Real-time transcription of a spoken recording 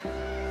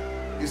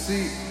You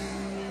see,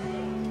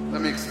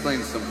 let me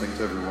explain something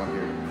to everyone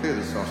here. Clear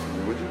this off for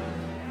me, would you?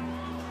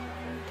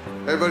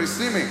 Everybody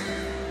see me?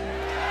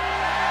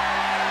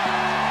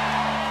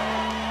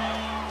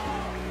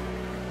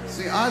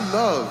 See, I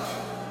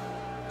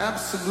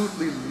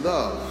absolutely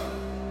love,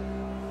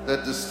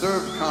 that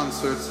Disturbed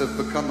concerts have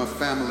become a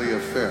family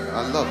affair.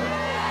 I love it.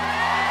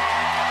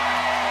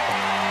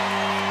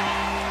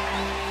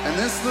 And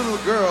this little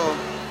girl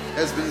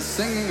has been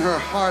singing her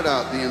heart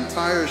out the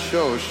entire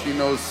show. She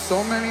knows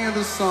so many of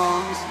the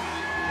songs.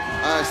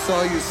 I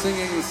saw you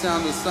singing The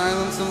Sound of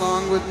Silence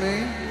along with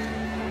me.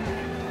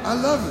 I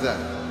love that.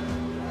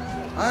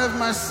 I have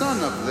my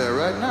son up there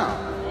right now.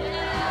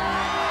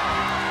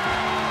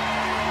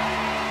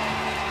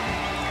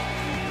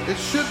 It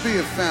should be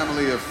a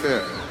family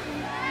affair.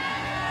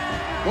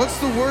 What's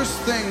the worst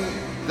thing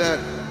that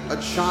a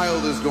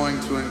child is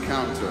going to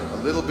encounter? A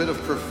little bit of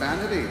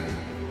profanity?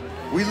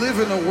 We live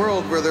in a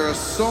world where there are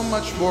so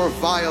much more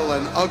vile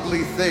and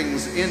ugly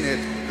things in it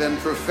than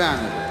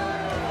profanity.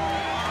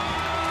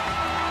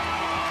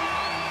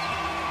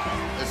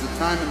 There's a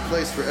time and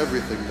place for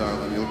everything,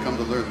 darling. You'll come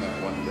to learn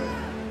that one day.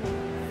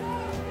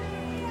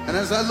 And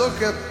as I look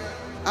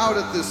out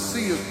at this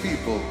sea of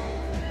people,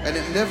 and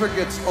it never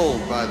gets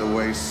old, by the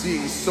way,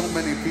 seeing so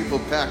many people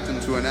packed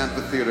into an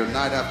amphitheater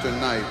night after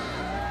night.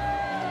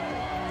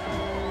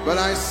 But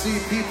I see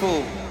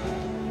people,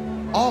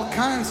 all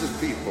kinds of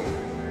people,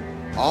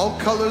 all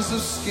colors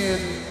of skin,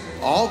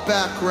 all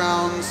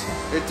backgrounds.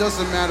 It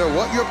doesn't matter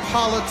what your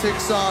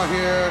politics are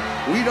here.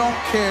 We don't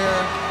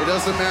care. It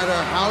doesn't matter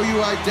how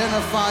you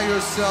identify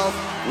yourself.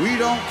 We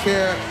don't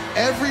care.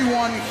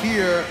 Everyone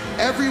here,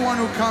 everyone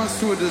who comes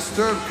to a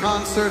Disturbed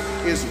concert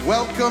is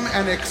welcome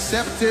and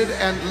accepted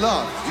and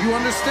loved. Do you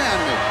understand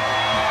me?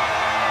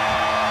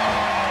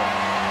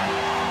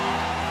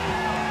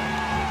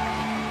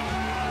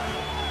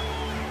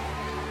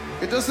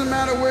 It doesn't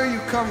matter where you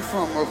come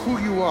from or who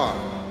you are.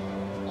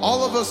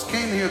 All of us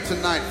came here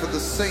tonight for the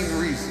same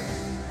reason.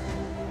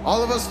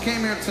 All of us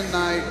came here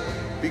tonight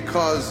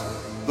because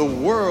the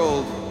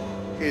world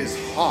is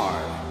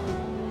hard.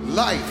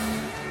 Life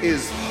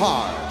is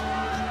hard.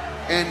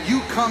 And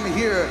you come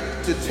here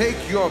to take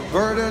your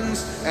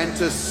burdens and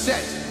to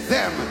set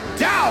them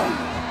down.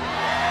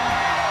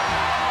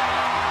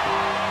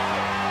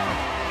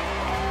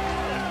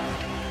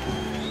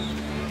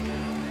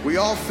 We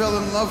all fell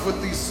in love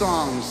with these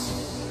songs.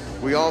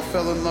 We all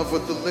fell in love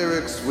with the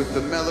lyrics, with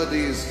the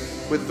melodies,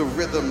 with the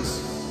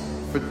rhythms,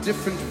 for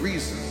different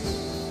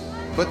reasons.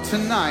 But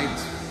tonight,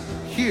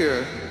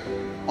 here,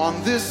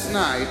 on this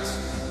night,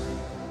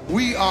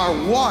 we are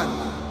one.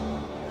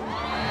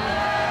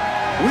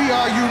 We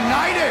are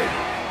united.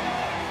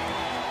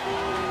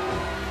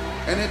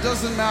 And it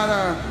doesn't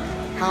matter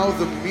how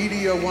the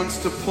media wants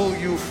to pull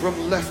you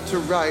from left to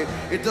right.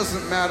 It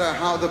doesn't matter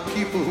how the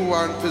people who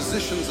are in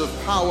positions of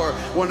power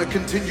want to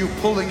continue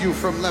pulling you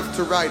from left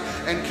to right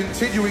and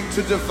continuing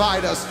to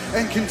divide us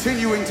and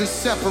continuing to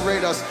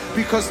separate us,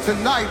 because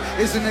tonight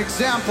is an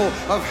example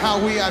of how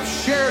we have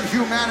shared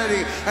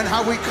humanity and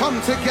how we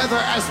come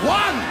together as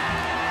one.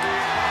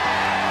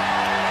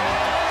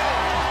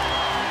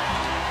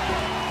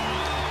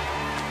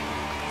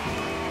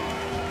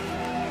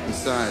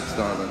 Besides,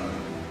 darling,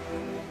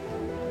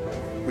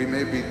 we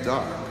may be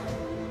dark,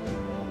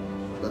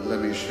 but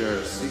let me share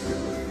a secret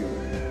with you.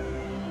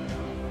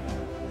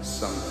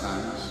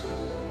 Sometimes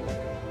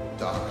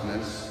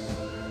darkness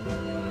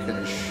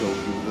can show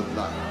you the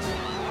light.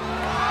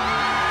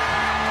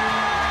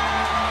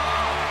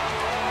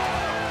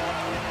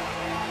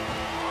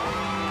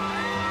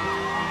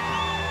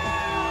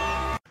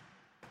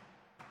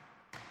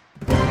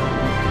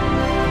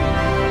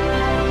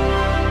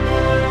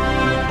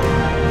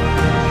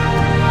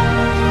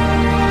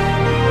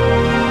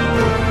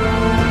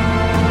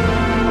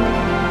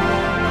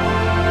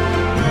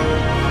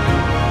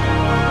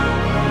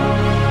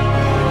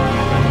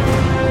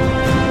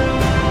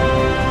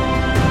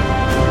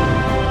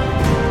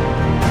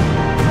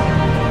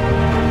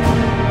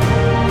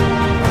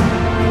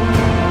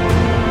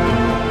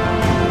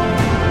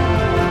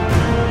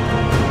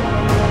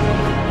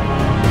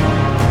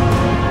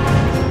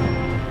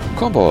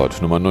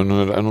 ComPod Nummer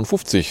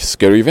 951,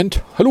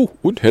 Scaryvent. Hallo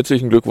und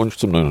herzlichen Glückwunsch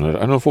zum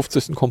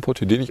 951.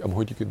 ComPod, den ich am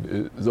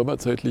heutigen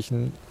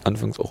sommerzeitlichen,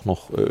 anfangs auch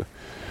noch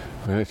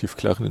relativ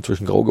klaren,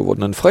 inzwischen grau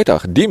gewordenen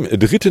Freitag, dem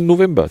 3.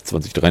 November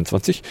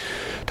 2023,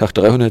 Tag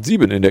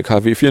 307 in der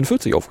KW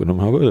 44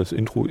 aufgenommen habe. Das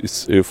Intro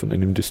ist von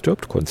einem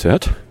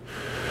Disturbed-Konzert.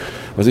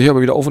 Was ihr hier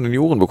aber wieder auf und in die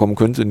Ohren bekommen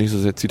könnt, sind nicht so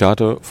sehr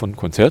Zitate von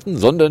Konzerten,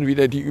 sondern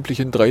wieder die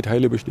üblichen 3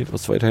 Teile, bestehend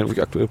aus 2 Teilen, wo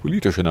ich aktuelle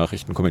politische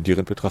Nachrichten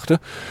kommentierend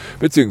betrachte,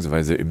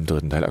 beziehungsweise im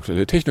 3. Teil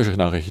aktuelle technische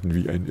Nachrichten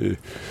wie ein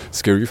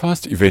Scary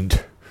Fast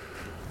Event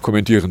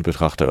kommentierend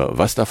betrachte.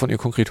 Was davon ihr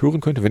konkret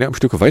hören könnt, wenn ihr am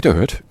Stück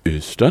weiterhört,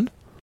 ist dann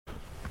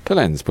Teil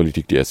 1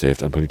 Politik, die erste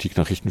Hälfte an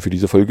Politiknachrichten für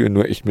diese Folge,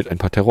 nur echt mit ein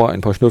paar Terror,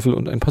 ein paar Schnüffel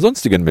und ein paar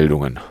sonstigen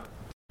Meldungen.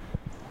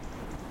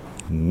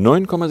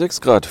 9,6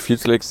 Grad,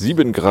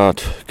 4,7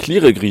 Grad,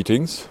 cleare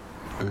Greetings.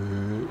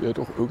 Ja,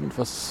 doch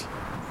irgendwas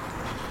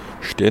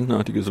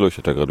Sternenartiges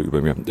leuchtet da gerade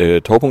über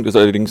mir. Taupunkt ist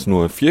allerdings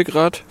nur 4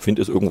 Grad. Wind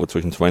ist irgendwo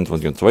zwischen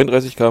 22 und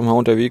 32 km/h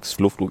unterwegs.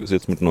 Luftdruck ist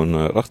jetzt mit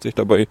 980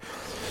 dabei.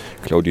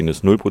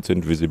 Cloudiness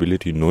 0%,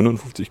 Visibility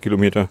 59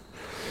 Kilometer.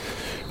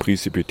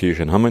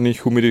 Precipitation haben wir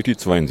nicht. Humidity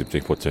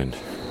 72%.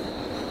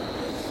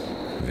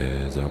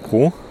 Weser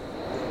Pro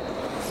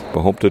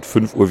behauptet,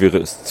 5 Uhr wäre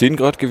es 10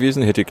 Grad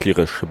gewesen, hätte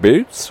Clearer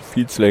Spelz,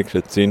 Feedslack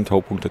 10,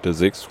 Taupunkt hätte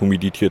 6,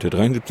 Humidity hätte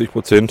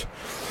 73%,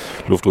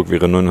 Luftdruck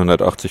wäre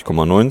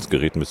 980,9, das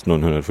Gerät misst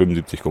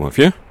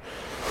 975,4.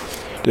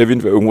 Der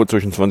Wind wäre irgendwo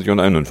zwischen 20 und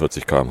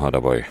 41 km/h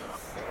dabei.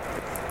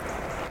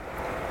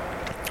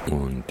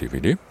 Und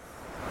DVD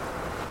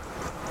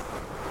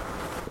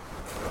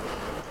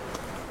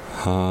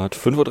hat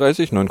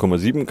 5.30 Uhr,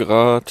 9,7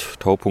 Grad,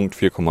 Taupunkt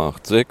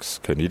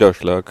 4,86, kein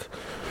Niederschlag.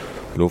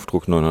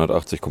 Luftdruck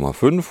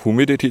 980,5,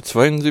 Humidity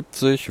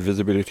 72,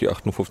 Visibility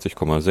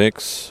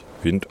 58,6,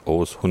 Wind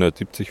aus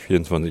 170,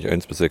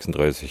 24,1 bis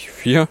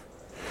 36,4.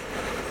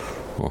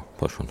 Oh,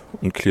 passt schon.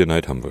 Und Clear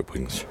Night haben wir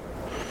übrigens.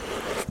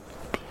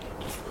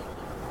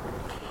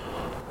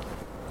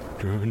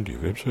 Dann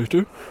die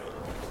Webseite.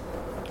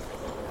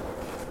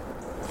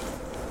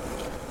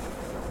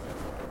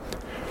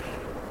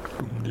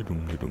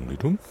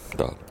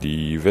 Da,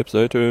 die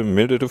Webseite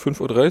meldete 5.30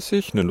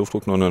 Uhr, einen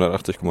Luftdruck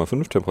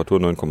 980,5, Temperatur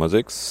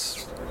 9,6,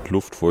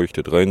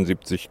 Luftfeuchte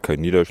 73,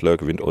 kein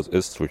Niederschlag, Wind aus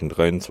S zwischen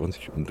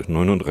 23 und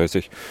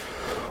 39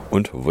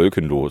 und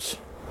wolkenlos.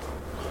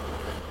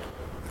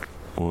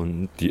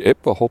 Und die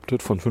App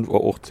behauptet von 5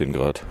 Uhr auch 10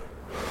 Grad,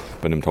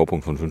 bei einem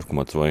Taupunkt von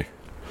 5,2.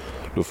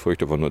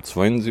 Luftfeuchte war nur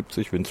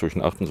 72, Wind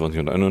zwischen 28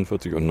 und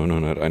 41 und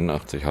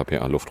 981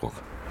 HPA Luftdruck.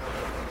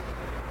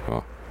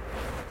 Ja.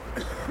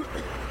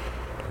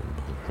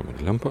 Schauen wir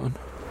die Lampe an.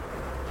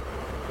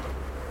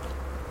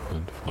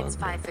 Und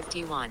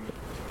fragen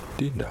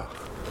den da.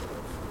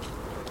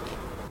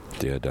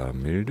 Der da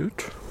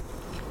meldet.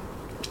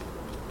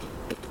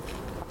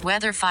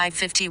 Weather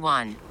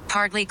 5:51.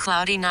 Partly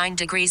cloudy 9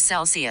 degrees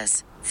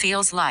Celsius.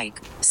 Feels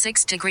like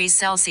 6 degrees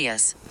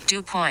Celsius.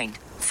 Dew point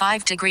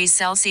 5 degrees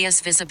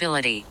Celsius.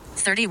 Visibility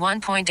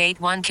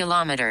 31.81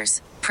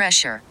 kilometers.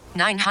 Pressure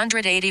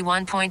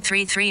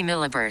 981.33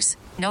 millibars.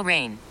 No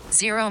rain.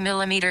 0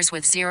 millimeters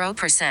with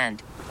 0%.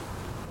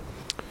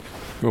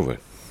 Jawohl.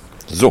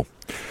 So.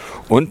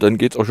 Und dann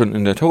geht's auch schon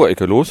in der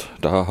Tauerecke los.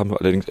 Da haben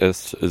wir allerdings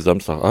erst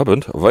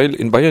Samstagabend, weil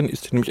in Bayern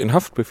ist nämlich ein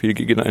Haftbefehl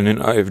gegen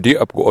einen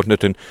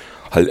AfD-Abgeordneten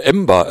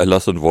Hallemba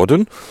erlassen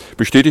worden,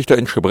 bestätigte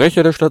ein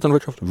Sprecher der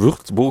Staatsanwaltschaft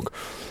Würzburg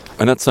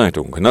einer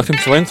Zeitung. Nach dem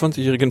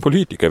 22-jährigen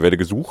Politiker werde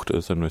gesucht,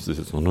 das ist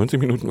jetzt noch 90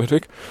 Minuten weit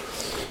weg.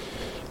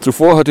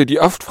 Zuvor hatte die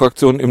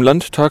AfD-Fraktion im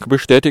Landtag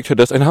bestätigt,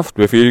 dass ein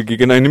Haftbefehl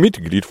gegen ein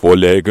Mitglied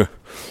vorläge.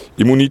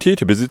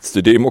 Immunität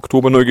besitzte der im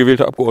Oktober neu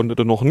gewählte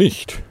Abgeordnete noch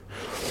nicht.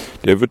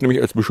 Der wird nämlich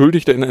als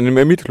Beschuldigter in einem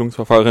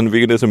Ermittlungsverfahren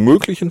wegen des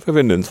möglichen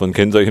Verwendens von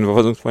Kennzeichen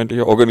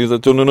verfassungsfeindlicher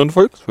Organisationen und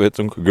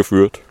Volksverhetzung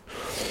geführt.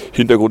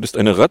 Hintergrund ist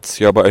eine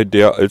Razzia bei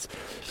der als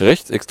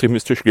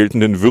rechtsextremistisch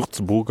geltenden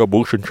Würzburger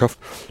Burschenschaft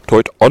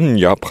Teut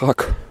Onja Prag.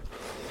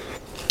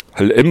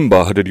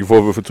 Hallemba hatte die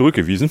Vorwürfe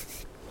zurückgewiesen.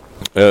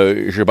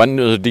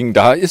 Spannendes Ding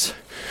da ist,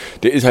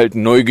 der ist halt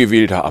neu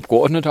gewählter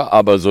Abgeordneter,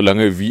 aber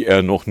solange wie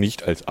er noch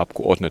nicht als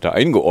Abgeordneter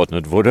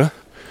eingeordnet wurde,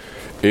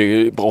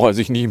 braucht er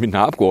sich nicht mit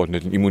einer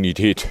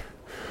Abgeordnetenimmunität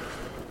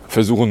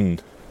versuchen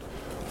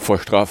vor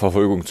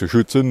Strafverfolgung zu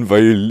schützen,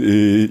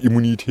 weil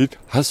Immunität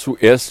hast du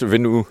erst,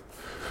 wenn du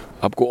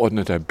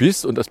Abgeordneter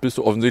bist, und das bist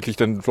du offensichtlich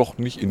dann doch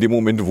nicht in dem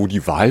Moment, wo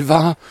die Wahl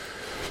war,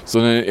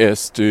 sondern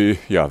erst, wenn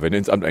du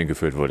ins Amt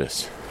eingeführt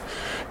wurdest.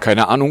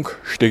 Keine Ahnung,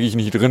 stecke ich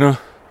nicht drinne.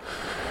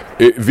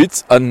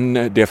 Witz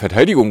an der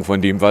Verteidigung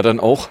von dem war dann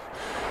auch,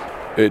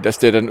 dass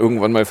der dann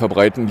irgendwann mal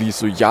verbreiten ließ,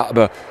 so ja,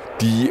 aber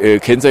die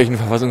Kennzeichen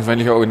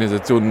verfassungsfeindlicher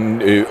Organisationen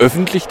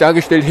öffentlich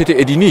dargestellt hätte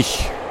er die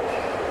nicht.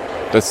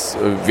 Das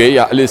wäre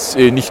ja alles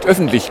nicht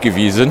öffentlich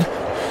gewesen.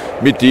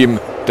 Mit dem,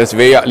 das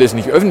wäre ja alles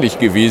nicht öffentlich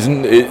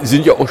gewesen,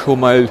 sind ja auch schon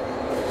mal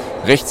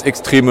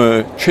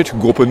rechtsextreme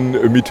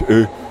Chatgruppen mit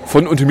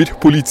von und mit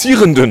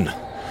Polizierenden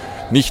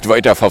nicht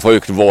weiter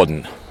verfolgt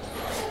worden.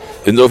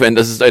 Insofern,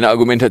 das ist eine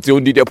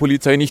Argumentation, die der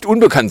Polizei nicht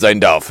unbekannt sein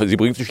darf. Sie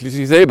bringt sie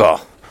schließlich selber.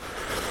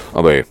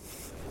 Aber ja.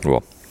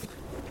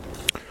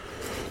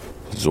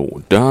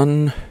 So,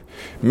 dann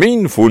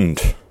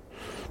Main-Fund.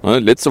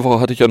 Letzte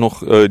Woche hatte ich ja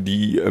noch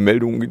die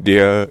Meldung,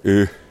 der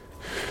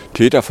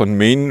Täter von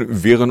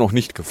Maine wäre noch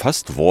nicht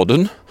gefasst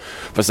worden.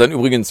 Was dann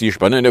übrigens die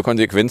spannende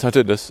Konsequenz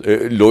hatte, dass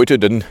Leute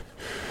dann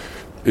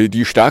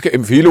die starke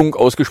Empfehlung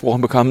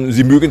ausgesprochen bekamen,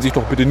 sie mögen sich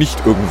doch bitte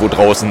nicht irgendwo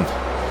draußen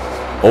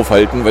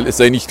aufhalten, weil es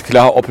sei nicht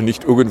klar, ob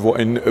nicht irgendwo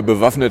ein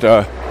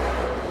bewaffneter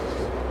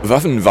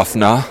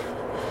Waffenwaffner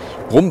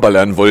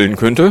rumballern wollen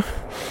könnte.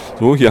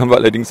 So, hier haben wir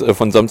allerdings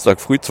von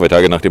Samstag früh, 2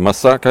 Tage nach dem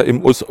Massaker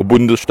im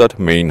US-Bundesstaat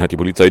Maine, hat die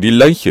Polizei die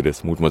Leiche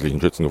des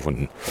mutmaßlichen Schützen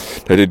gefunden.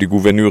 Da hatte die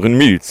Gouverneurin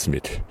Mills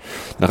mit.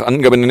 Nach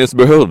Angaben eines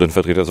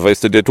Behördenvertreters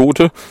weist der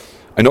Tote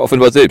eine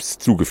offenbar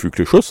selbst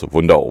zugefügte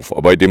Schusswunde auf.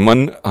 Bei dem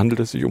Mann handelt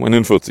es sich um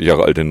einen 40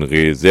 Jahre alten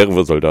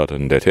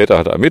Reservesoldaten. Der Täter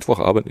hatte am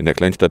Mittwochabend in der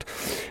Kleinstadt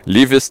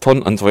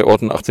Lewiston an 2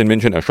 Orten 18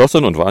 Menschen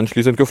erschossen und war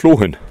anschließend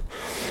geflohen.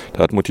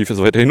 Tatmotiv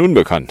ist weiterhin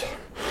unbekannt.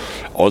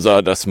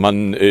 Außer, dass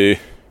man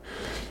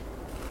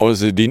aus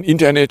den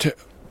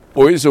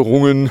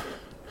Internet-Äußerungen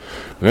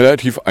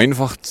relativ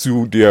einfach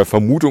zu der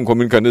Vermutung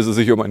kommen kann, dass es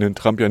sich um einen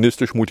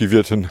trumpianistisch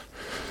motivierten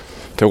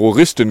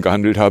Terroristen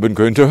gehandelt haben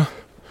könnte,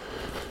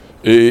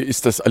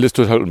 ist das alles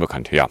total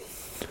unbekannt. Ja.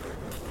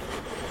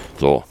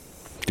 So,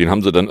 den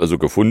haben sie dann also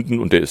gefunden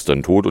und der ist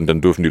dann tot und dann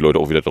dürfen die Leute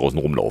auch wieder draußen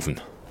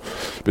rumlaufen.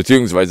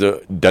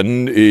 Beziehungsweise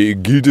dann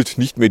gilt es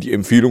nicht mehr die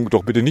Empfehlung,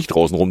 doch bitte nicht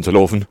draußen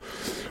rumzulaufen,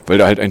 weil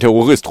da halt ein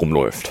Terrorist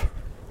rumläuft.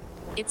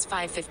 It's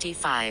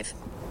 5:55.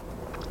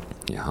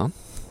 Ja.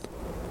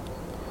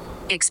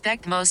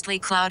 Expect mostly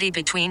cloudy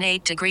between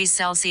 8 degrees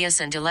Celsius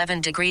and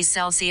 11 degrees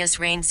Celsius,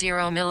 rain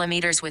 0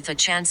 millimeters with a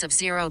chance of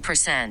 0%.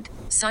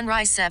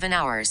 Sunrise 7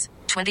 hours,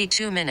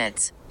 22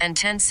 minutes, and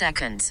 10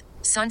 seconds.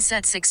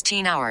 Sunset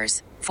 16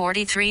 hours,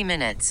 43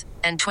 minutes,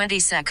 and 20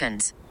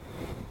 seconds.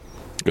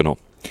 Genau.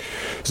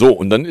 So,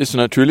 und dann ist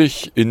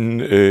natürlich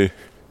in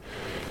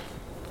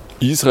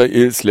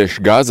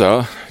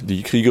Israel/Gaza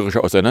die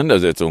kriegerische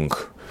Auseinandersetzung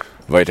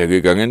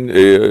weitergegangen.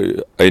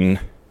 Ein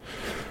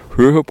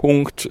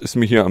Höhepunkt ist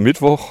mir hier am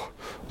Mittwoch,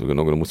 also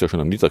genau, muss ja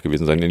schon am Dienstag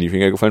gewesen sein, in die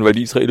Finger gefallen, weil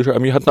die israelische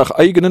Armee hat nach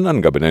eigenen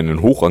Angaben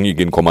einen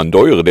hochrangigen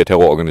Kommandeure der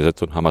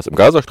Terrororganisation Hamas im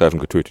Gazastreifen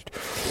getötet.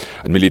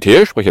 Ein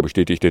Militärsprecher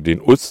bestätigte den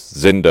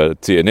US-Sender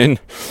CNN,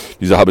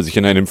 dieser habe sich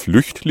in einem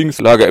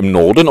Flüchtlingslager im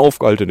Norden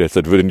aufgehalten.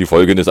 Derzeit würden die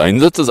Folgen des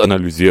Einsatzes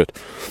analysiert.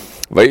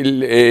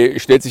 Weil,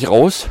 stellt sich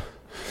raus,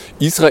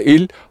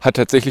 Israel hat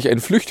tatsächlich ein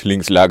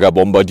Flüchtlingslager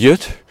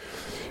bombardiert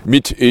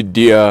mit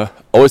der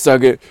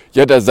Aussage,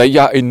 ja, da sei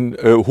ja ein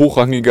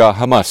hochrangiger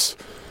Hamas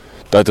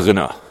da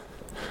drinnen.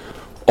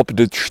 Ob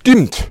das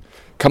stimmt,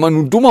 kann man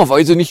nun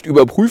dummerweise nicht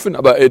überprüfen,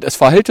 aber das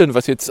Verhalten,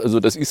 was jetzt also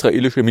das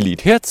israelische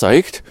Militär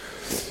zeigt,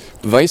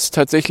 weist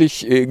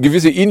tatsächlich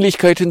gewisse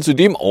Ähnlichkeiten zu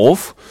dem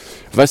auf,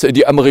 was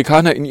die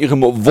Amerikaner in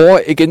ihrem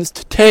War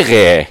Against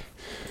Terror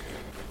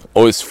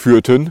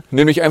ausführten,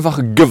 nämlich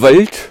einfach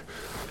Gewalt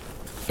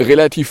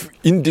relativ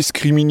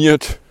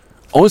indiskriminiert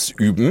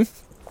ausüben.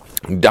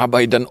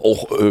 Dabei dann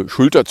auch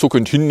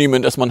schulterzuckend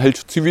hinnehmen, dass man halt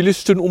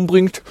Zivilisten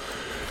umbringt,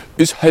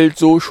 ist halt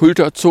so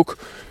Schulterzuck.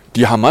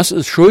 Die Hamas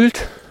ist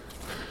schuld.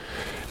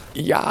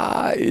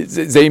 Ja,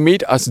 they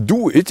made us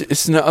do it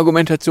ist eine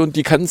Argumentation,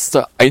 die kannst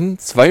du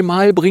 1-2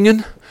 Mal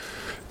bringen.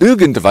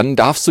 Irgendwann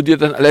darfst du dir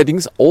dann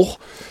allerdings auch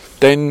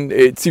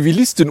deinen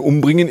Zivilisten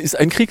umbringen, ist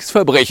ein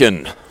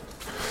Kriegsverbrechen.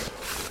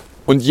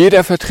 Und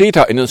jeder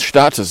Vertreter eines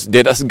Staates,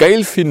 der das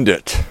geil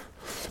findet,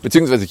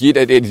 beziehungsweise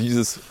jeder, der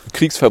dieses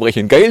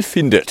Kriegsverbrechen geil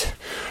findet,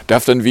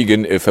 darf dann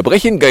wegen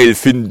Verbrechen geil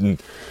finden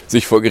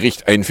sich vor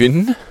Gericht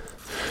einfinden.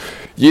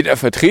 Jeder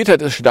Vertreter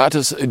des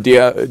Staates,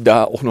 der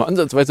da auch nur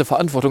ansatzweise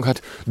Verantwortung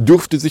hat,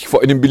 dürfte sich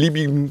vor einem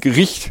beliebigen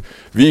Gericht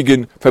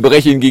wegen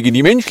Verbrechen gegen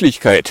die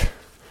Menschlichkeit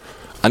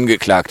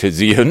Angeklagte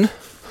sehen.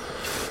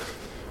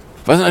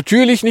 Was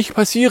natürlich nicht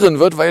passieren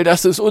wird, weil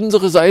das ist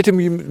unsere Seite,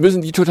 wir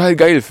müssen die total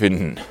geil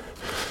finden.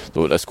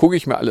 So, das gucke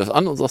ich mir alles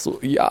an und sage so,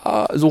 ja,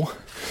 also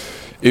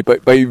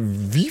bei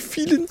wie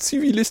vielen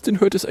Zivilisten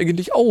hört es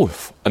eigentlich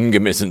auf,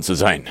 angemessen zu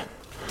sein?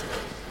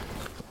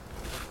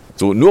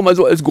 So, nur mal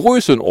so als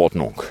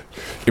Größenordnung.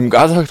 Im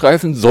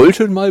Gazastreifen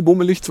sollten mal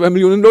bummelig 2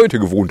 Millionen Leute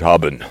gewohnt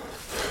haben.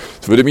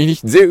 Es würde mich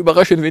nicht sehr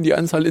überraschen, wenn die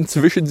Anzahl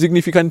inzwischen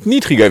signifikant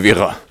niedriger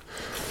wäre.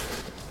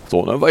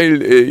 So, ne,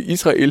 weil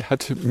Israel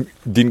hat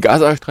den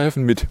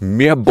Gazastreifen mit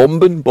mehr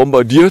Bomben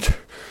bombardiert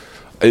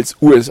als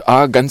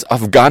USA ganz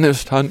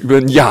Afghanistan über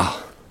ein Jahr.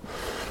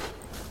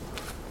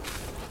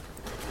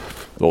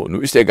 So,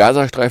 nun ist der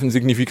Gazastreifen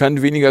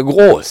signifikant weniger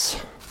groß.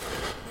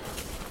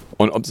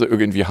 Und ob sie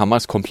irgendwie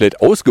Hamas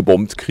komplett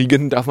ausgebombt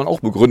kriegen, darf man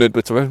auch begründet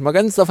bezweifeln. Mal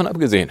ganz davon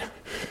abgesehen.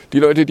 Die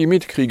Leute, die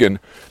mitkriegen,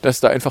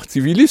 dass da einfach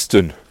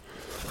Zivilisten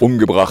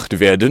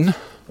umgebracht werden,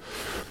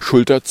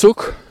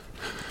 Schulterzuck,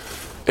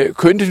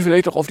 könnten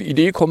vielleicht auch auf die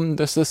Idee kommen,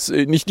 dass das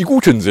nicht die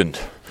Guten sind.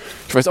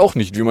 Ich weiß auch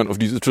nicht, wie man auf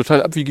diese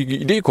total abwegige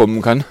Idee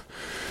kommen kann,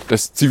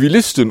 dass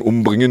Zivilisten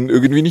umbringen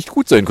irgendwie nicht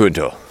gut sein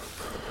könnte.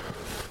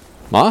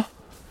 Na?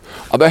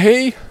 Aber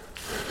hey,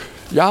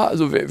 ja,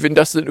 also wenn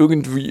das dann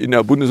irgendwie in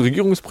der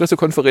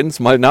Bundesregierungspressekonferenz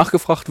mal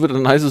nachgefragt wird,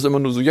 dann heißt es immer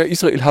nur so, ja,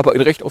 Israel habe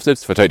ein Recht auf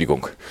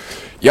Selbstverteidigung.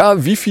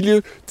 Ja, wie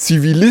viele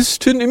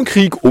Zivilisten im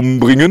Krieg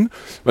umbringen,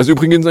 was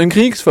übrigens ein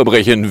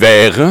Kriegsverbrechen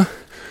wäre,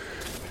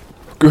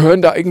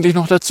 gehören da eigentlich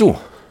noch dazu.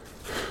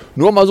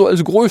 Nur mal so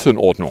als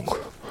Größenordnung.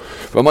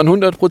 Wenn man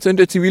 100%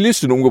 der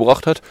Zivilisten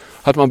umgebracht hat,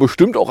 hat man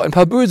bestimmt auch ein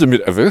paar Böse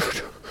mit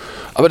erwischt.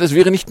 Aber das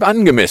wäre nicht mehr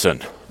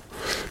angemessen.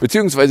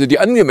 Beziehungsweise die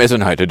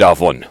Angemessenheit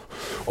davon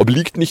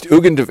obliegt nicht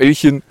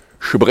irgendwelchen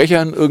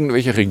Sprechern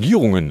irgendwelcher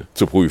Regierungen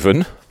zu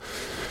prüfen,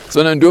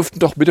 sondern dürften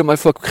doch bitte mal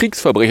vor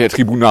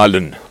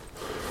Kriegsverbrechertribunalen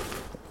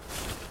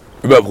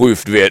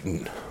überprüft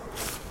werden.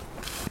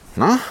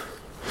 Na?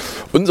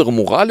 Unsere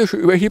moralische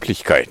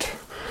Überheblichkeit,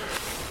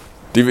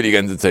 die wir die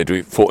ganze Zeit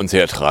vor uns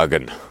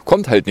hertragen,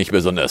 kommt halt nicht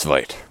besonders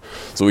weit.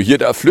 So, hier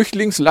da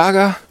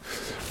Flüchtlingslager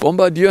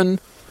bombardieren,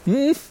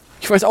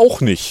 ich weiß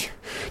auch nicht.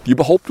 Die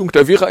Behauptung,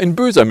 da wäre ein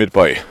Böser mit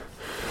bei.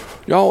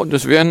 Ja, und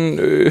es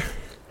wären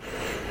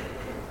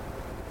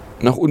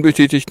nach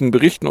unbestätigten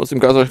Berichten aus dem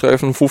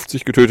Gazastreifen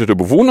 50 getötete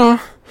Bewohner.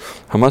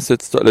 Hamas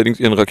setzte allerdings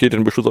ihren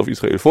Raketenbeschuss auf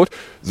Israel fort.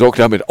 Sorgt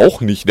damit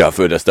auch nicht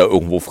dafür, dass da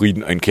irgendwo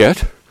Frieden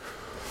einkehrt.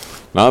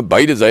 Na,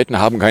 beide Seiten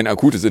haben kein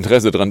akutes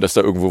Interesse daran, dass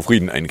da irgendwo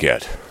Frieden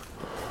einkehrt.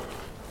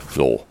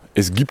 So,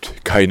 es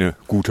gibt keine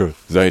gute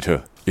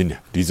Seite in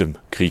diesem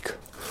Krieg.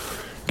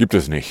 Gibt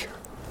es nicht.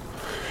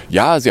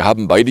 Ja, sie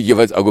haben beide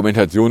jeweils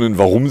Argumentationen,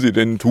 warum sie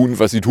denn tun,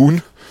 was sie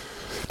tun.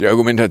 Die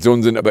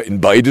Argumentationen sind aber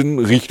in beiden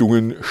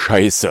Richtungen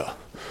scheiße.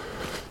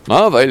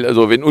 Na, weil,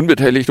 also, wenn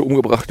Unbeteiligte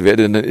umgebracht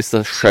werden, dann ist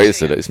das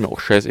scheiße. Da ist mir auch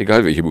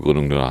scheißegal, welche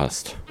Begründung du da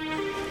hast.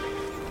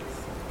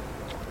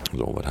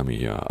 So, was haben wir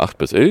hier? 8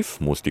 bis 11.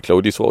 Most die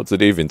Cloudies for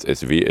today, wins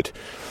SW at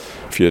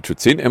 4 to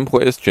 10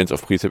 MPROS, chance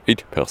of precept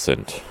 8%.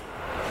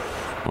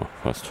 Oh,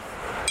 passt.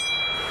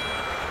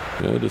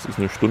 Ja, das ist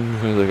eine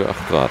Stundenvorhersage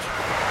 8 Grad.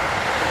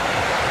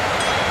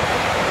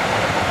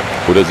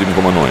 Oder 7,9.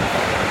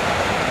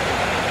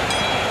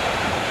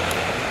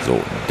 So,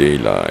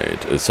 Daylight.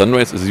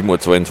 Sunrise ist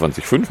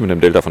 7:22,5 mit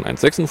einem Delta von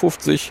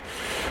 1,56.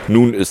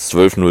 Nun ist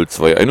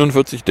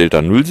 12:02,41,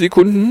 Delta 0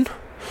 Sekunden.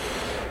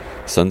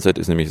 Sunset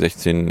ist nämlich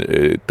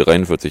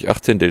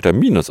 16:43,18, Delta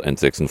minus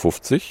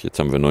 1,56. Jetzt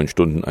haben wir 9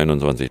 Stunden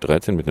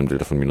 21,13 mit einem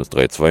Delta von minus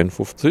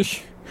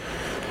 3,52.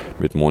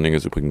 Mit Morning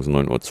ist übrigens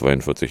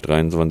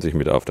 9:42,23,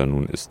 mit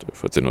Afternoon ist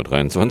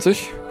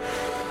 14:23.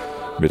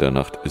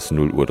 Mitternacht ist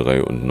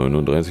 0:03 und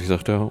 39,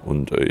 sagt er.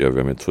 Und ja,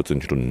 wir haben jetzt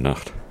 14 Stunden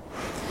Nacht.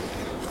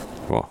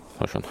 Ja,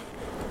 war schon.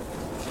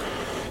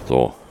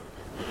 So.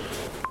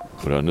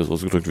 Oder anders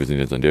ausgedrückt, wir sind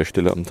jetzt an der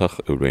Stelle am Tag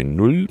Rain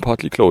 0,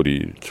 partly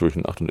cloudy,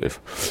 zwischen 8 und 11.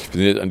 Wir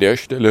sind jetzt an der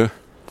Stelle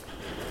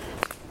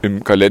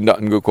im Kalender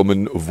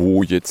angekommen,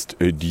 wo jetzt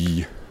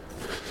die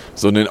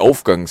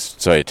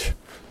Sonnenaufgangszeit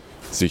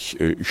sich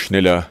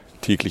schneller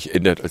täglich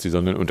ändert als die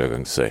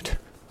Sonnenuntergangszeit.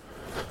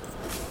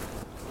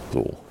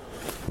 So.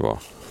 Ja.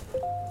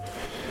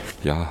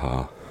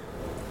 Ja.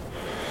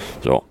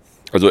 So.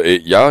 Also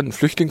ja, ein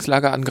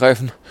Flüchtlingslager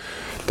angreifen.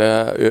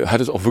 Da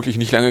hat es auch wirklich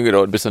nicht lange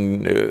gedauert, bis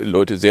dann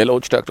Leute sehr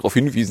lautstark darauf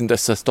hinwiesen,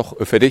 dass das doch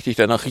verdächtig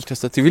danach riecht, dass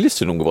da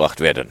Zivilisten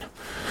umgebracht werden.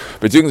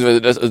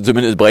 Beziehungsweise, dass also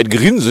zumindest breit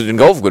grinsend in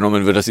Kauf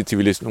genommen wird, dass die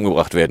Zivilisten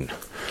umgebracht werden.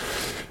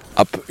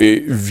 Ab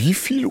wie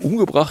viel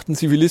umgebrachten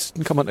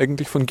Zivilisten kann man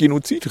eigentlich von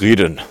Genozid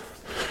reden?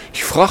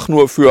 Ich frage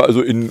nur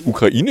also in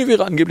Ukraine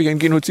wäre angeblich ein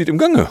Genozid im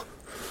Gange.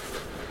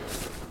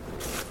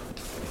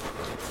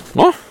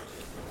 Na?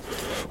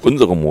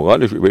 Unsere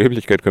moralische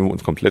Überheblichkeit können wir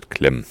uns komplett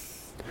klemmen.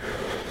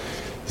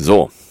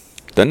 So,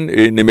 dann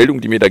eine Meldung,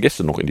 die mir da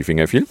gestern noch in die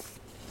Finger fiel.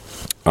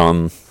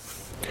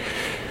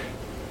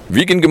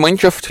 Wegen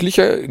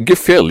gemeinschaftlicher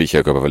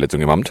gefährlicher Körperverletzung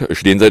im Amt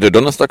stehen seit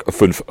Donnerstag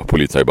 5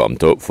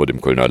 Polizeibeamte vor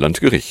dem Kölner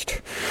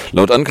Landgericht.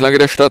 Laut Anklage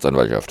der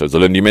Staatsanwaltschaft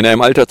sollen die Männer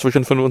im Alter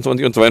zwischen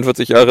 25 und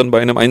 42 Jahren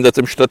bei einem Einsatz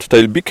im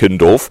Stadtteil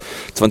Bickendorf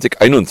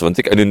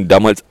 2021 einen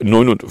damals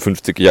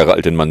 59 Jahre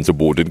alten Mann zu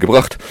Boden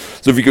gebracht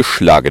sowie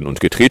geschlagen und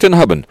getreten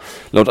haben.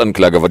 Laut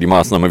Anklage war die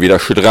Maßnahme weder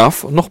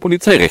straf- noch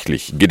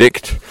polizeirechtlich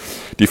gedeckt.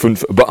 Die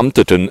 5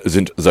 Beamteten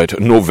sind seit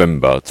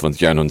November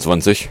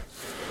 2021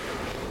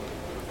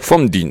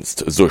 vom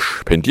Dienst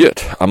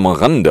suspendiert. Am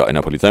Rande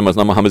einer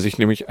Polizeimaßnahme habe sich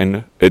nämlich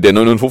der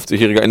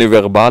 59-Jährige eine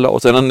verbale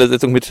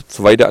Auseinandersetzung mit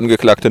 2 der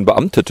angeklagten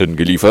Beamteten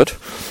geliefert,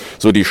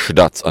 so die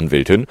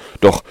Staatsanwältin.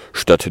 Doch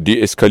statt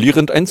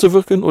deeskalierend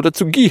einzuwirken oder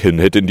zu gehen,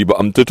 hätten die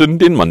Beamteten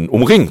den Mann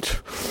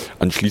umringt.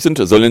 Anschließend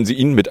sollen sie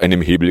ihn mit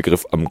einem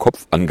Hebelgriff am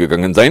Kopf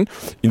angegangen sein,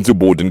 ihn zu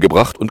Boden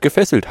gebracht und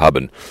gefesselt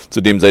haben.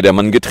 Zudem sei der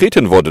Mann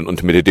getreten worden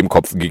und mit dem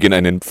Kopf gegen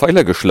einen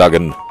Pfeiler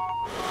geschlagen.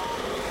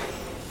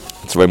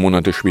 2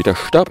 Monate später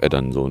starb er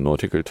dann. So,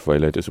 Nautical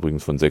Twilight ist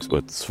übrigens von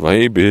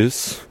 6:02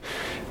 bis...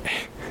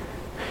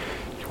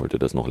 Ich wollte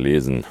das noch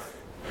lesen.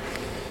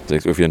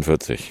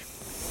 6:44.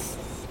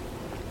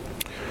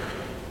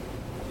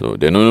 So,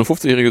 der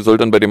 59-Jährige soll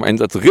dann bei dem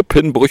Einsatz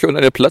Rippenbrüche und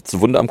eine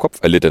Platzwunde am Kopf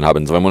erlitten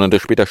haben. 2 Monate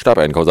später starb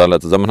er. Ein kausaler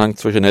Zusammenhang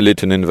zwischen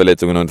erlittenen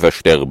Verletzungen und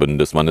Versterben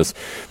des Mannes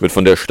wird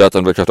von der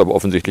Staatsanwaltschaft aber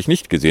offensichtlich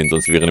nicht gesehen.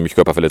 Sonst wäre nämlich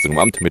Körperverletzung im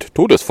Amt mit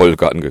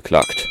Todesfolge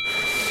angeklagt.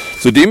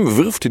 Zudem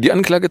wirft die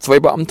Anklage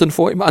 2 Beamten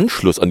vor, im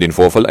Anschluss an den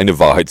Vorfall eine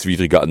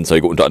wahrheitswidrige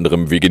Anzeige unter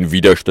anderem wegen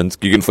Widerstands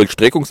gegen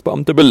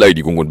Vollstreckungsbeamte,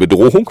 Beleidigung und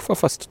Bedrohung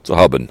verfasst zu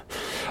haben.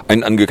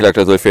 Ein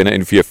Angeklagter soll ferner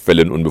in 4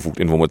 Fällen unbefugt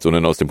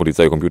Informationen aus dem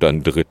Polizeicomputer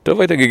an Dritte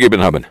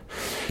weitergegeben haben.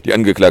 Die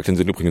Angeklagten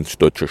sind übrigens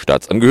deutsche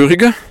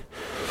Staatsangehörige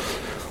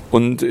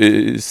und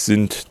es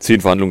sind 10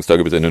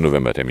 Verhandlungstage bis Ende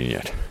November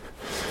terminiert.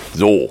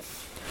 So.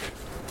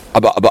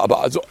 Aber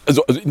also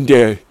in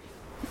der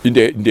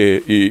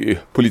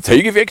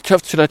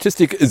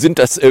Polizeigewerkschaftsstatistik sind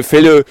das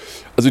Fälle,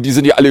 also die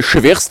sind ja alle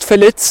schwerst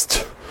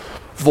verletzt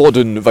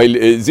worden,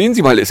 weil, sehen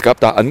Sie mal, es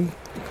gab da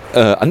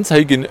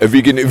Anzeigen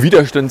wegen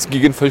Widerstands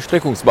gegen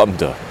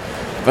Vollstreckungsbeamte.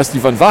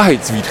 Die waren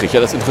wahrheitswidrig,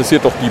 ja, das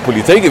interessiert doch die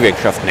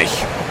Polizeigewerkschaft nicht.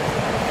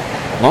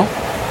 Na?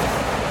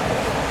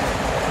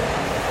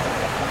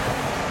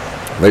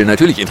 Weil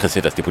natürlich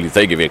interessiert das die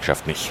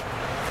Polizeigewerkschaft nicht.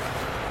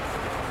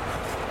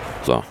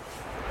 So.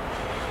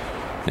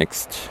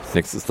 Next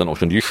ist dann auch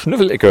schon die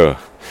Schnüffelecke.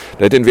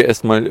 Da hätten wir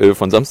erstmal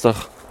von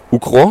Samstag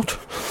Ukraut,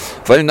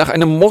 weil nach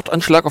einem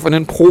Mordanschlag auf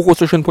einen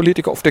prorussischen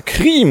Politiker auf der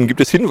Krim gibt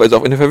es Hinweise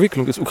auf eine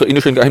Verwicklung des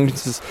ukrainischen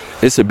Geheimdienstes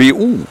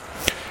SBU.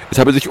 Es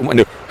habe sich um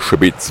eine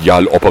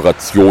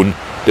Spezialoperation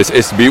des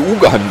SBU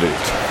gehandelt.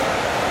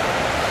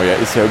 Oh ja,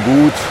 ist ja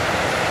gut.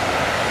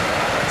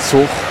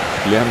 Zug,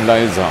 Lärm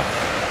leiser.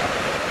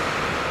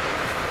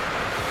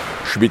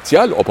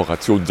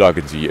 Spezialoperation,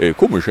 sagen Sie.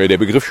 Komisch, der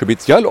Begriff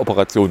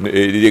Spezialoperation,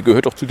 der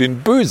gehört doch zu den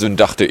Bösen,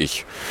 dachte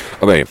ich.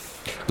 Aber hey,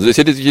 also es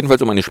hätte sich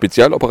jedenfalls um eine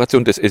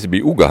Spezialoperation des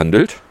SBU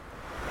gehandelt.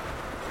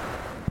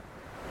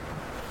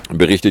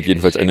 Berichtet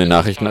jedenfalls eine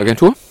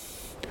Nachrichtenagentur.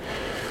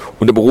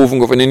 Unter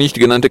Berufung auf eine nicht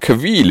genannte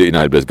Quelle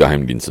innerhalb des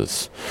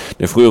Geheimdienstes.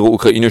 Der frühere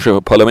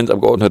ukrainische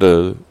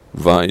Parlamentsabgeordnete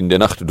war in der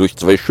Nacht durch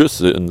 2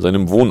 Schüsse in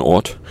seinem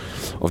Wohnort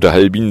auf der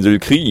Halbinsel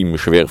Krim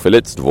schwer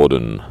verletzt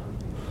worden.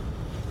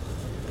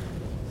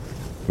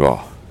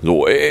 Ja,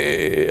 so,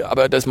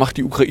 aber das macht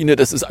die Ukraine,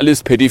 das ist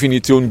alles per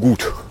Definition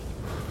gut.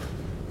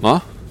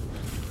 Na?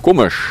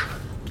 Komisch.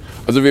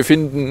 Also wir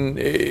finden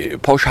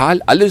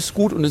pauschal alles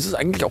gut und es ist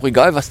eigentlich auch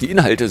egal, was die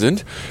Inhalte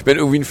sind. Wenn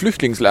irgendwie ein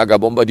Flüchtlingslager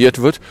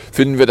bombardiert wird,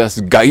 finden wir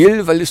das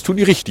geil, weil es tun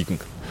die Richtigen.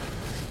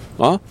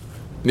 Na?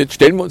 Und jetzt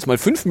stellen wir uns mal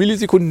 5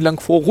 Millisekunden lang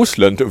vor,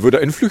 Russland würde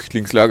ein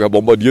Flüchtlingslager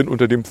bombardieren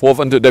unter dem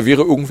Vorwand, da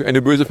wäre irgendwie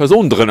eine böse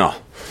Person drin.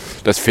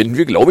 Das finden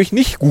wir, glaube ich,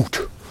 nicht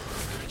gut.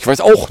 Ich weiß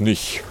auch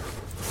nicht.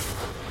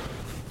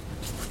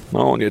 Na,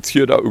 und jetzt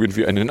hier da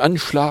irgendwie einen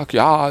Anschlag.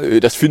 Ja,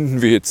 das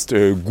finden wir jetzt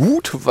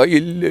gut,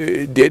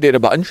 weil der da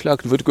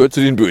beanschlagt wird, gehört zu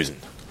den Bösen.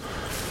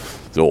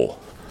 So.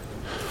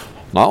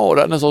 Na,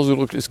 oder anders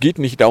ausgedrückt, es geht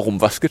nicht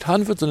darum, was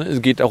getan wird, sondern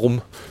es geht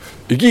darum,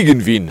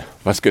 gegen wen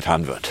was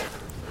getan wird.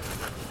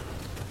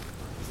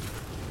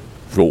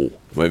 So,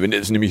 weil wenn du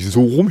es nämlich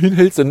so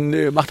rumhinhältst,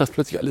 dann macht das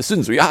plötzlich alles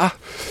Sinn. So, ja,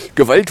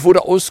 Gewalt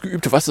wurde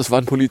ausgeübt, was, das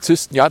waren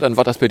Polizisten, ja, dann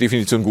war das per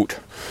Definition gut.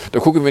 Da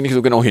gucken wir nicht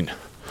so genau hin.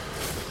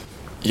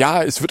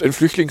 Ja, es wird ein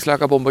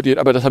Flüchtlingslager bombardiert,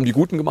 aber das haben die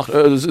Guten gemacht,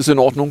 das ist in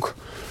Ordnung,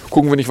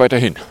 gucken wir nicht weiter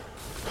hin.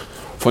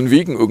 Von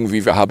wegen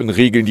irgendwie, wir haben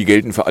Regeln, die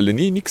gelten für alle.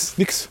 Nee, nix.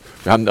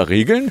 Wir haben da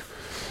Regeln,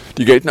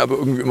 die gelten aber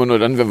irgendwie immer nur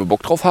dann, wenn wir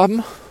Bock drauf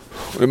haben.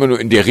 Und immer nur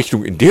in der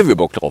Richtung, in der wir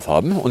Bock drauf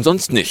haben und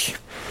sonst nicht.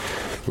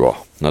 Ja,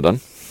 na dann.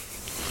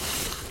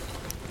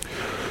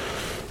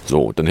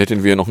 So, dann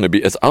hätten wir noch eine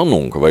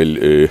BS-Ahnung,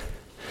 weil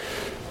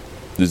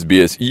das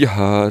BSI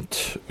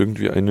hat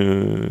irgendwie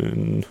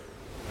einen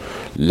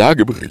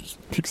Lagebericht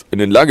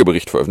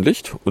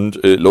veröffentlicht und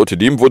laut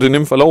dem wurde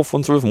im Verlauf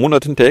von 12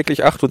 Monaten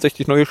täglich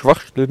 68 neue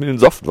Schwachstellen in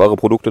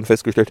Softwareprodukten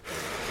festgestellt.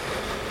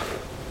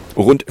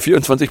 Rund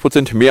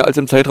 24% mehr als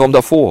im Zeitraum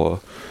davor.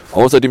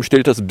 Außerdem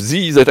stellt das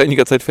BSI seit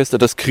einiger Zeit fest,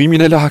 dass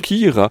kriminelle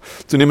Hackierer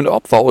zunehmend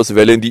Opfer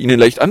auswählen, die ihnen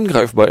leicht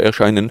angreifbar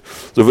erscheinen.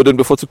 So würden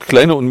bevorzugt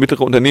kleine und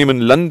mittlere Unternehmen,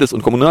 Landes-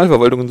 und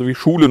Kommunalverwaltungen sowie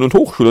Schulen und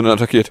Hochschulen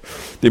attackiert.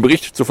 Dem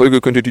Bericht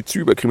zufolge könnte die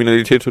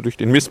Cyberkriminalität durch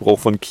den Missbrauch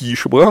von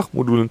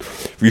Key-Sprachmodulen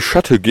wie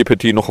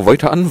Shuttle-GPT noch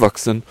weiter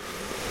anwachsen.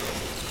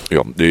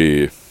 Ja,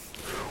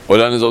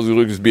 oder anders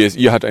ausgedrückt, das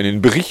BSI hat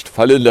einen Bericht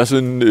fallen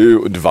lassen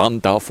und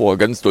warnt davor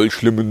ganz doll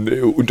schlimmen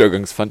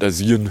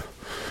Untergangsfantasien.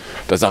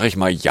 Da sage ich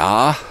mal,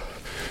 ja,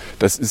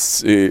 das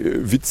ist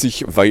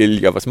witzig, weil,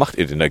 ja, was macht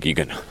ihr denn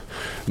dagegen?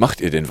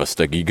 Macht ihr denn was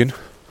dagegen?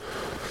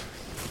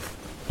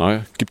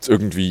 Gibt es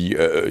irgendwie,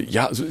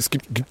 ja, also es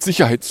gibt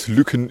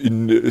Sicherheitslücken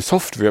in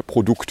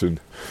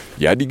Softwareprodukten.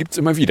 Ja, die gibt es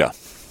immer wieder.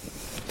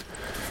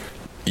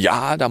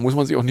 Ja, da muss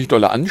man sich auch nicht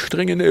doll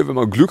anstrengen. Wenn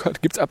man Glück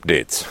hat, gibt es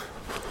Updates.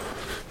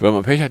 Wenn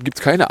man Pech hat, gibt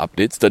es keine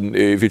Updates, dann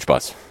viel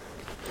Spaß.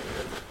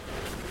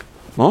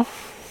 Na?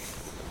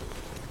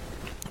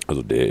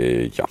 Also,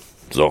 ja.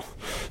 So,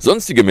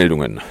 sonstige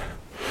Meldungen.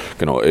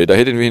 Genau, da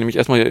hätten wir nämlich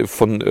erstmal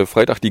von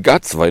Freitag die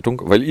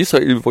Gaz-Weitung, weil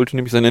Israel wollte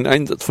nämlich seinen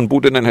Einsatz von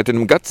Bodeneinheiten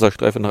im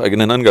Gaza-Streifen nach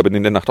eigenen Angaben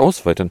in der Nacht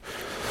ausweiten.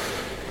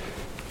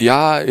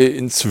 Ja,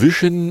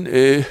 inzwischen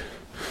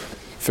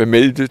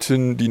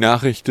vermeldeten die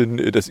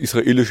Nachrichten, das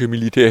israelische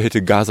Militär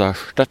hätte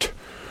Gaza-Stadt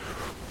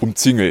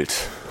umzingelt.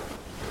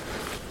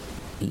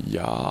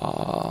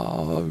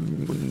 Ja,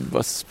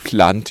 was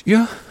plant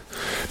ihr?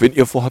 Wenn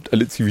ihr vorhabt,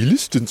 alle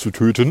Zivilisten zu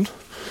töten?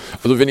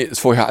 Also wenn ihr es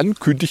vorher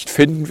ankündigt,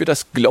 fänden wir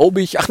das,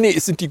 glaube ich... Ach nee,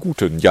 es sind die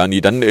Guten. Ja,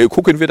 nee, dann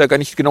gucken wir da gar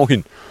nicht genau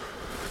hin.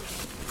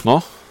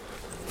 Na?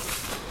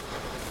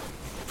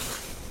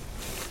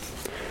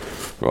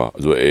 Ja,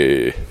 also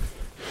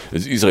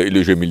das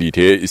israelische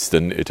Militär ist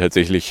dann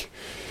tatsächlich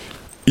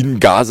in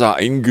Gaza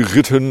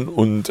eingeritten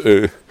und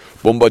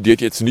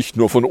bombardiert jetzt nicht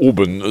nur von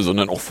oben,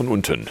 sondern auch von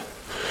unten.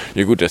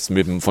 Ja gut, das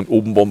mit dem von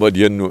oben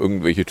bombardieren, nur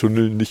irgendwelche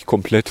Tunnel nicht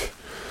komplett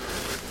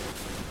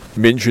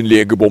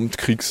menschenleer gebombt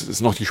kriegst,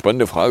 ist noch die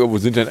spannende Frage, wo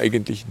sind denn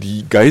eigentlich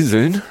die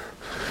Geiseln?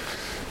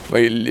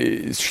 Weil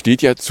es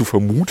steht ja zu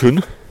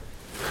vermuten,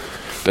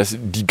 dass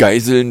die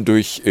Geiseln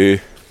durch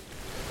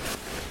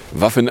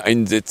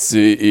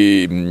Waffeneinsätze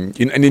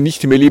in einen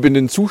nicht mehr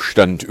lebenden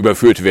Zustand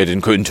überführt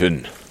werden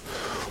könnten,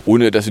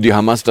 ohne dass die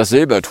Hamas das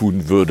selber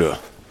tun würde.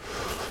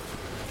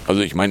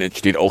 Also ich meine, es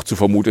steht auch zu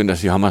vermuten,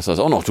 dass die Hamas das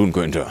auch noch tun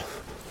könnte.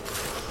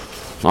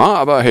 Na,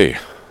 aber hey,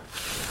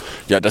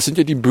 Ja, das sind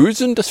ja die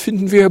Bösen, das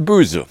finden wir ja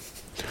böse.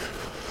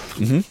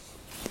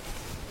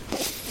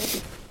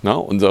 Na,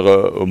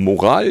 unsere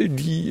Moral,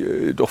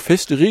 die doch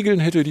feste Regeln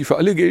hätte, die für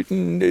alle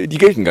gelten, die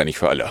gelten gar nicht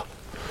für alle.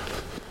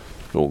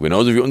 So,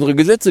 genauso wie unsere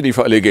Gesetze, die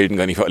für alle gelten,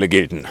 gar nicht für alle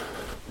gelten.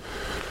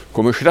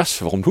 Komisch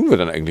das, warum tun wir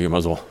dann eigentlich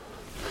immer so?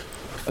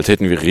 Als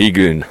hätten wir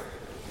Regeln.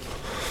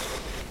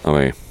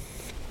 Aber hey.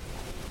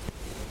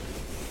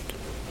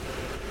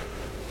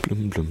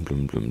 Blum, blum,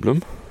 blum, blum,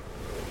 blum.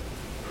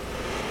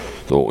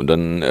 So, und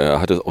dann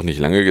hat es auch nicht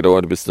lange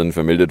gedauert, bis dann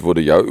vermeldet wurde,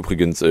 ja,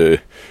 übrigens,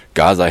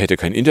 Gaza hätte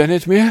kein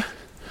Internet mehr.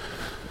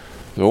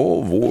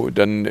 So, wo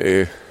dann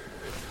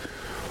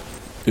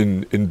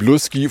in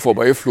Bluski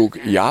vorbeiflog,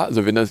 ja,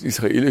 also wenn das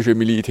israelische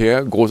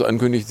Militär groß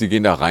ankündigt, sie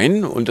gehen da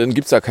rein und dann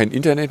gibt es da kein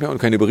Internet mehr und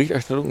keine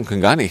Berichterstattung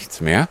und gar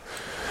nichts mehr,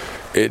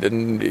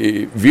 dann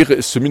wäre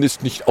es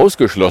zumindest nicht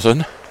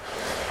ausgeschlossen,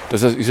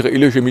 dass das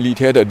israelische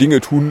Militär da Dinge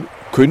tun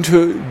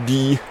könnte,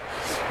 die,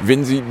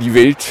 wenn sie die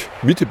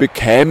Weltmitte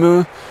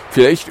bekäme,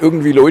 vielleicht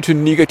irgendwie Leute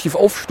negativ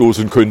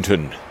aufstoßen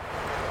könnten.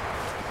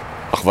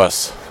 Ach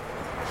was,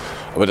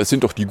 aber das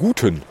sind doch die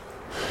Guten.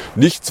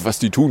 Nichts, was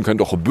die tun, kann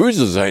doch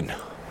böse sein.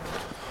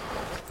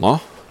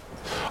 Na?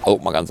 Also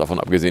mal ganz davon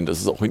abgesehen,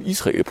 dass es auch in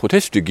Israel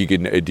Proteste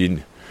gegen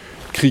den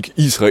Krieg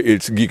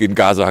Israels gegen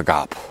Gaza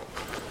gab.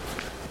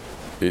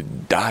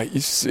 Da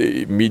ist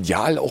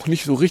medial auch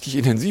nicht so richtig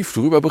intensiv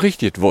darüber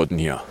berichtet worden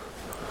hier.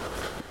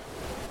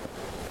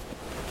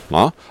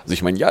 Na? Also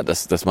ich meine, ja,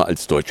 dass man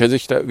als Deutscher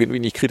sich da irgendwie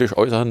nicht kritisch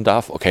äußern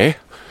darf, okay.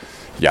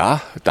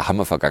 Ja, da haben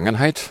wir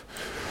Vergangenheit,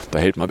 da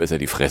hält man besser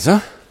die Fresse.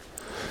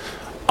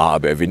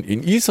 Aber wenn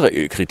in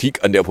Israel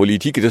Kritik an der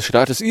Politik des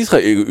Staates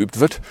Israel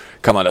geübt wird,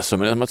 kann man das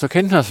zumindest mal zur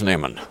Kenntnis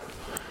nehmen.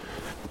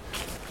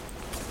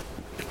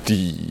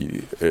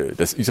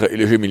 Das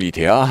israelische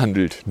Militär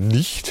handelt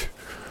nicht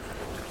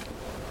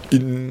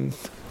im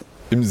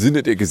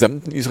Sinne der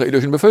gesamten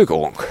israelischen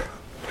Bevölkerung.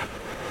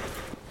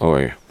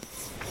 Aber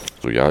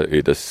so, ja,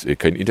 das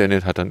kein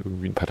Internet hat dann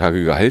irgendwie ein paar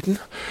Tage gehalten.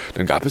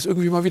 Dann gab es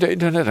irgendwie mal wieder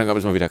Internet, dann gab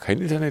es mal wieder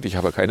kein Internet. Ich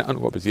habe keine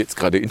Ahnung, ob es jetzt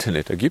gerade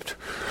Internet da gibt.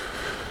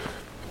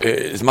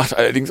 Es macht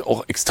allerdings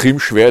auch extrem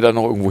schwer, da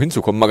noch irgendwo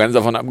hinzukommen. Mal ganz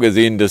davon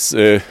abgesehen, dass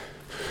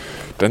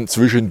dann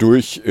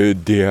zwischendurch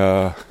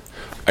der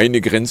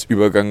eine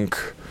Grenzübergang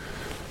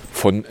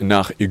von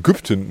nach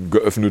Ägypten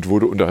geöffnet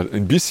wurde und da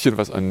ein bisschen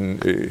was an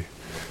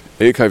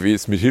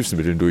LKWs mit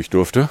Hilfsmitteln durch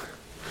durfte.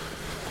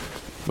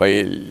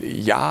 Weil,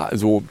 ja,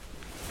 also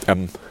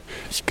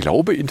ich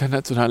glaube,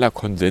 internationaler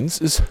Konsens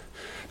ist,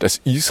 dass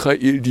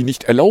Israel die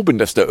nicht erlauben,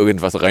 dass da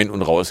irgendwas rein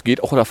und raus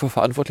geht, auch dafür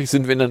verantwortlich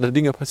sind, wenn dann da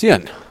Dinge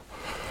passieren.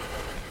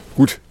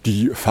 Gut,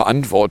 die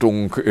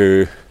Verantwortung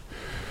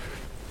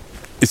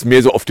ist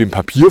mehr so auf dem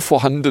Papier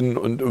vorhanden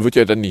und wird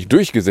ja dann nicht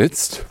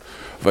durchgesetzt,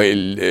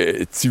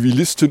 weil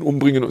Zivilisten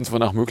umbringen und zwar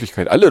nach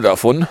Möglichkeit alle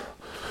davon.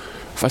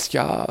 Was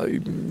ja,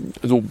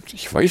 also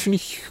ich weiß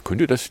nicht,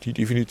 könnte das die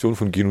Definition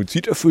von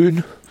Genozid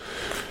erfüllen?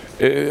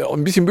 Auch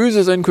ein bisschen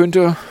böse sein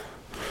könnte.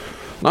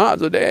 Na,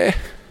 also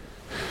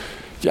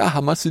ja,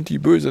 Hamas sind die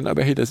Bösen,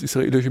 aber hey, das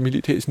israelische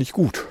Militär ist nicht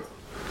gut.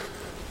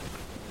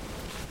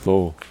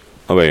 So,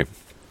 aber hey.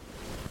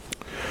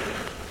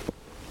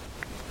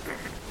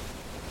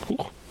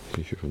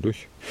 Bin ich hier schon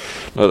durch?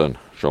 Na dann,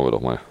 schauen wir doch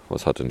mal,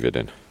 was hatten wir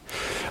denn?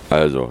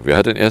 Also, wir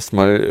hatten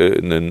erstmal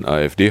einen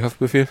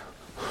AfD-Haftbefehl.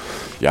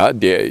 Ja,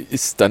 der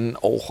ist dann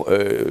auch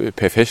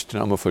per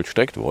Festnahme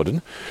vollstreckt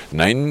worden.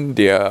 Nein,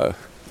 der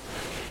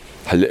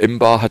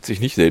Halle-Embar hat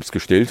sich nicht selbst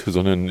gestellt,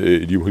 sondern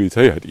die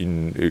Polizei hat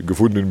ihn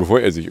gefunden, bevor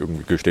er sich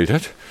irgendwie gestellt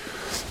hat.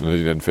 Und hat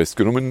ihn dann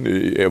festgenommen.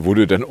 Er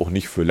wurde dann auch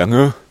nicht für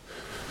lange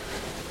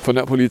von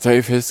der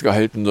Polizei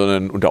festgehalten,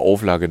 sondern unter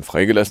Auflagen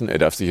freigelassen. Er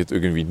darf sich jetzt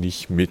irgendwie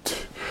nicht mit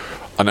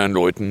anderen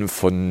Leuten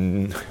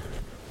von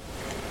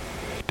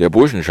der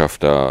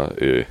Burschenschaft da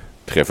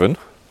treffen.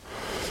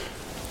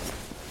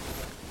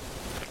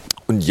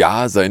 Und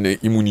ja, seine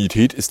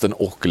Immunität ist dann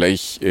auch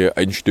gleich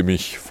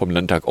einstimmig vom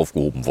Landtag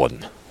aufgehoben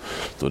worden.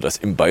 Sodass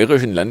im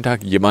Bayerischen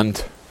Landtag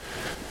jemand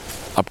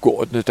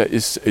Abgeordneter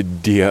ist,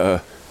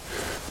 der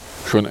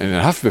schon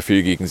einen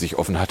Haftbefehl gegen sich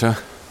offen hatte.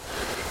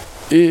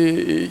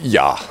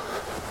 Ja.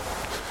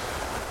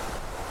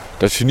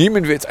 Das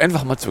nehmen wir jetzt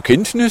einfach mal zur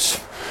Kenntnis.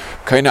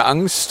 Keine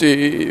Angst,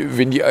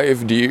 wenn die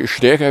AfD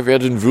stärker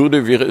werden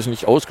würde, wäre es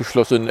nicht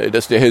ausgeschlossen,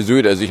 dass der Herr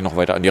Söder sich noch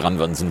weiter an die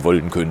ranwanzen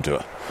wollen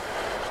könnte.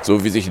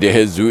 So wie sich der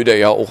Herr Söder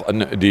ja auch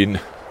an den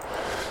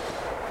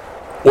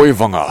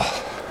Euwanger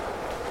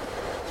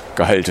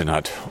gehalten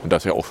hat. Und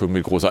das ja auch schon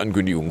mit großer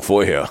Ankündigung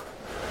vorher.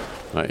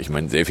 Na, ich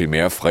meine, sehr viel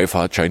mehr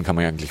Freifahrtschein kann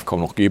man ja eigentlich kaum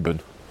noch geben.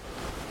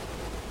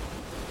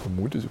 Der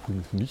Mond ist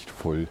übrigens nicht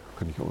voll,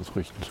 kann ich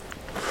ausrechnen.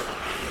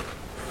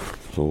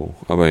 So,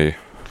 aber hey.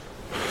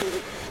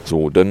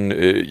 So, dann,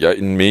 ja,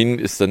 in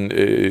Maine ist dann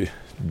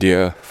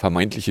der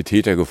vermeintliche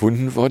Täter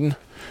gefunden worden.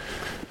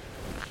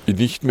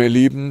 Nicht mehr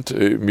lebend,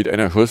 mit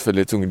einer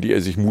Schussverletzung, die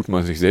er sich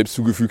mutmaßlich selbst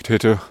zugefügt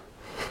hätte.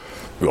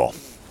 Ja,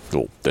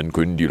 so, dann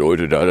können die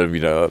Leute da dann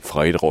wieder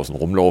frei draußen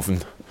rumlaufen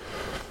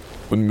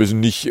und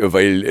müssen nicht,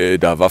 weil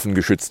da Waffen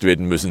geschützt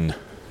werden müssen,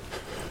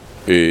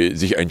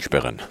 sich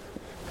einsperren.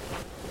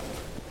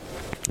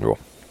 Ja.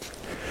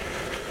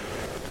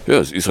 Ja,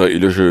 das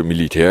israelische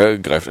Militär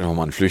greift einfach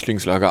mal ein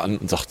Flüchtlingslager an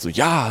und sagt so,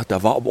 ja,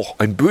 da war aber auch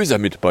ein Böser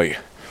mit bei.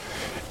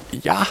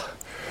 Ja,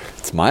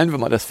 jetzt malen wir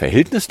mal das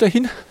Verhältnis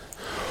dahin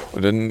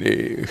und dann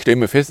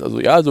stellen wir fest, also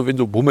ja, so wenn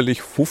so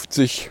bummelig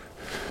 50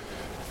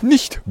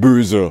 nicht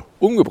Böse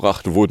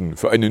umgebracht wurden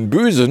für einen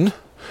Bösen,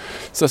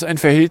 ist das ein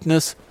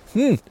Verhältnis,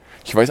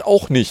 ich weiß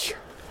auch nicht,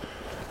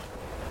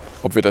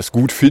 ob wir das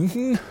gut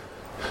finden.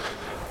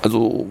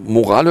 Also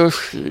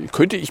moralisch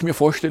könnte ich mir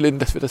vorstellen,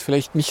 dass wir das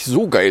vielleicht nicht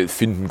so geil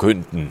finden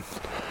könnten.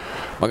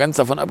 Mal ganz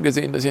davon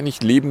abgesehen, dass ja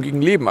nicht Leben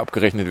gegen Leben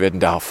abgerechnet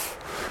werden darf.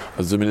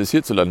 Also zumindest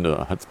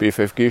hierzulande hat das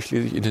BFFG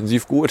schließlich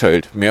intensiv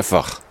geurteilt,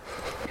 mehrfach.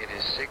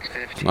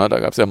 Na, da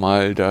gab es ja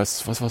mal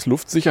das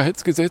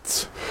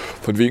Luftsicherheitsgesetz.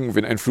 Von wegen,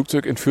 wenn ein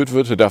Flugzeug entführt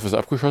wird, darf es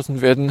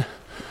abgeschossen werden.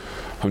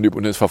 Haben die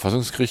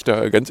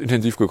Bundesverfassungsgerichter ganz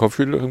intensiv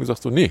gekopfschüttelt und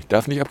gesagt, so, nee,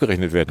 darf nicht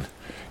abgerechnet werden.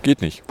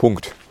 Geht nicht,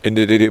 Punkt.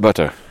 Ende der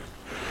Debatte.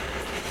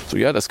 So,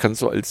 ja, das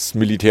kannst du als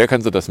Militär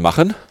kannst du das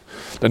machen.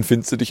 Dann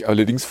findest du dich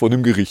allerdings vor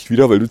einem Gericht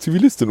wieder, weil du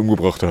Zivilisten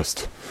umgebracht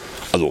hast.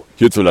 Also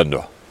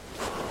hierzulande.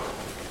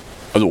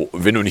 Also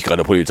wenn du nicht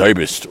gerade Polizei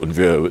bist und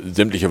wir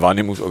sämtliche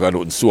Wahrnehmungsorgane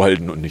uns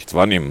zuhalten und nichts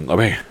wahrnehmen.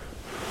 Aber hey.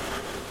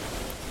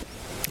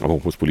 Aber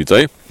muss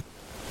Polizei?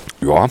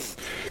 Ja,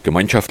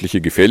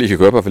 gemeinschaftliche gefährliche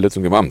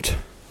Körperverletzung im Amt.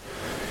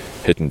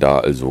 Hätten da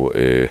also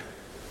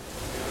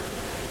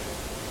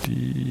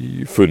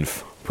die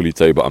 5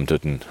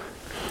 Polizeibeamteten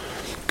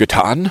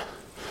getan.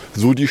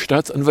 So die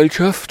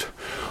Staatsanwaltschaft.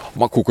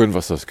 Mal gucken,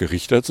 was das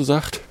Gericht dazu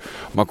sagt.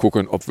 Mal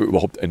gucken, ob wir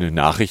überhaupt eine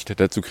Nachricht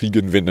dazu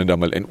kriegen, wenn dann da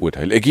mal ein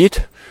Urteil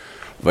ergeht.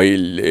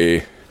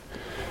 Weil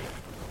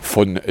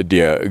von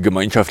der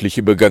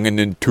gemeinschaftlich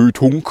begangenen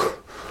Tötung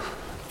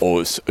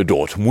aus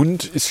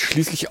Dortmund ist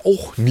schließlich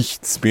auch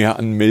nichts mehr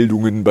an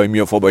Meldungen bei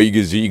mir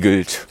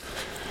vorbeigesegelt.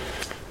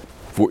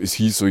 Wo es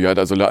hieß, so ja,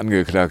 da soll er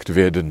angeklagt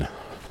werden.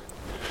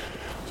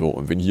 So,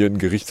 und wenn hier ein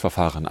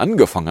Gerichtsverfahren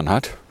angefangen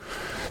hat,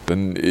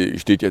 dann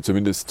steht ja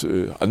zumindest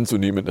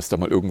anzunehmen, dass da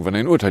mal irgendwann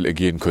ein Urteil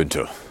ergehen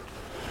könnte.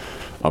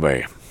 Aber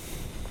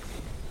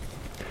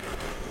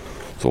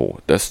so,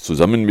 das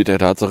zusammen mit der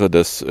Tatsache,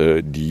 dass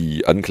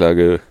die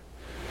Anklage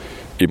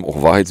eben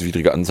auch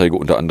wahrheitswidrige Anzeige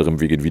unter anderem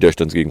wegen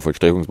Widerstands gegen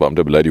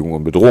Vollstreckungsbeamter, Beleidigung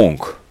und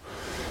Bedrohung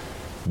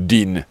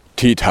den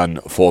Tätern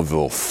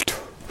vorwirft,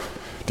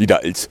 die da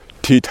als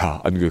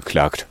Täter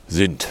angeklagt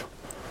sind.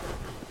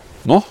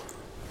 No?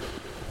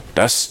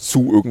 Das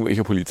zu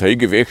irgendwelche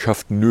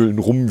Polizeigewerkschaften nölen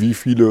rum, wie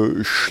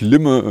viele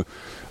schlimme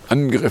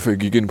Angriffe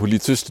gegen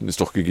Polizisten es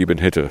doch gegeben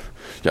hätte.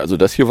 Ja, also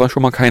das hier war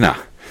schon mal keiner.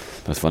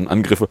 Das waren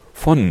Angriffe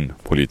von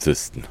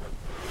Polizisten.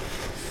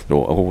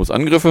 So, apropos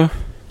Angriffe.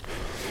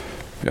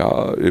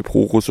 Ja,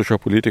 pro-russischer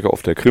Politiker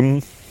auf der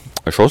Krim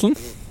erschossen.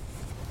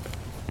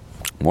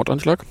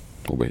 Mordanschlag.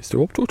 Wobei ist der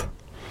überhaupt tot?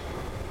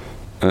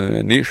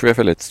 Nee, schwer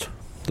verletzt.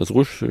 Das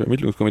russische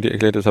Ermittlungskomitee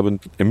erklärt, es haben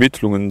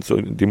Ermittlungen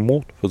zu dem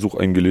Mordversuch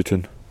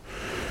eingelitten.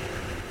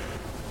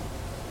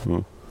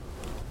 Ja.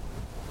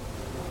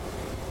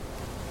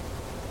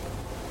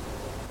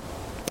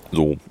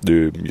 So,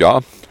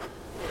 ja.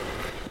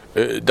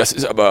 Das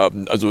ist aber,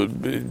 also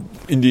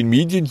in den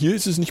Medien hier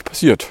ist es nicht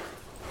passiert.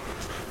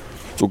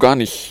 So gar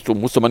nicht, so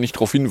musste man nicht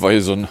darauf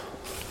hinweisen.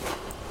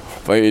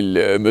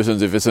 Weil, müssen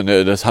Sie wissen,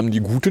 das haben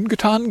die Guten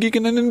getan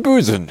gegen einen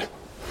Bösen.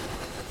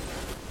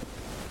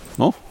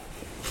 No?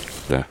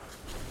 Ja.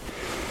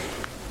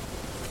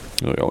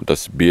 Ja, und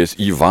das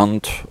BSI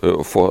warnt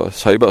vor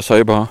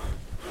Cyber.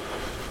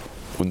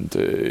 Und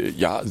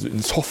ja, also in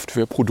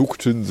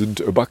Softwareprodukten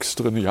sind Bugs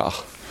drin. Ja,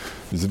 ach,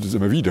 die sind es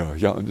immer wieder.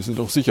 Ja, und es sind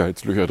auch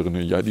Sicherheitslöcher drin.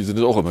 Ja, die sind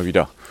es auch immer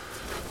wieder.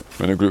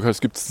 Wenn du Glück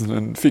hast, gibt es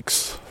einen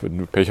Fix. Wenn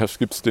du Pech hast,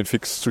 gibt es den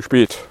Fix zu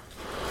spät.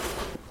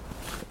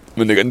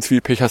 Wenn du ganz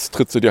viel Pech hast,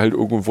 trittst du dir halt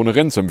irgendwo eine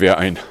Ransomware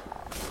ein.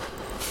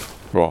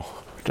 Ja,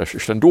 das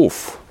ist dann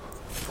doof.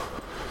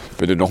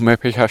 Wenn du noch mehr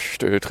Pech hast,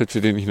 trittst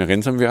du dir nicht eine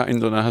Ransomware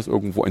ein, sondern hast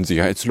irgendwo ein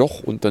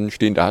Sicherheitsloch und dann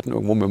stehen Daten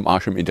irgendwo mit dem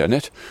Arsch im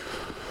Internet.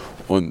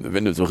 Und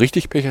wenn du so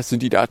richtig Pech hast,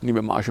 sind die Daten, die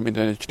mit dem Arsch im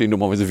Internet stehen,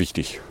 normalerweise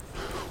wichtig.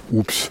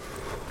 Ups.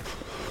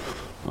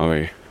 Aber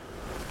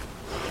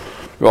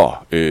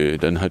ja,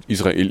 dann hat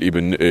Israel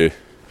eben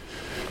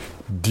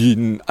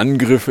den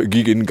Angriff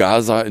gegen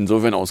Gaza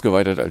insofern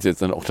ausgeweitet, als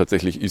jetzt dann auch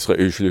tatsächlich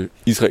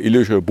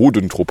israelische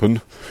Bodentruppen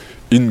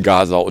in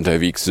Gaza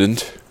unterwegs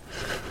sind.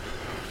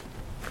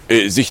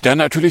 Sich dann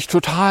natürlich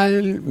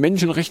total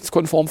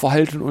menschenrechtskonform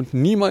verhalten und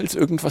niemals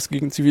irgendwas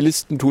gegen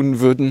Zivilisten tun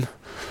würden.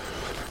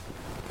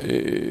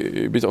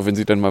 Bis auf wenn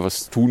sie dann mal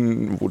was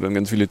tun, wo dann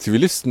ganz viele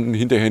Zivilisten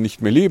hinterher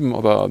nicht mehr leben.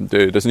 Aber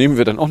das nehmen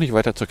wir dann auch nicht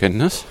weiter zur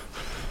Kenntnis.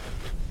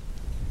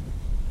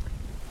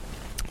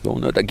 So,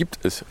 na, da gibt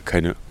es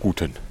keine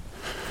Guten.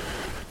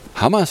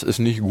 Hamas ist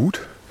nicht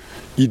gut,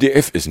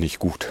 IDF ist nicht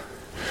gut.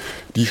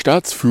 Die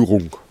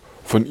Staatsführung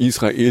von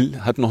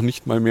Israel hat noch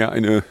nicht mal mehr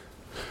eine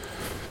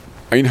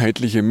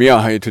einheitliche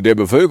Mehrheit der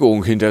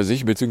Bevölkerung hinter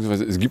sich,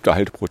 beziehungsweise es gibt da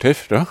halt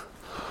Proteste,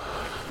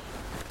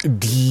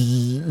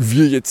 die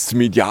wir jetzt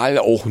medial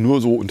auch nur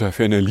so unter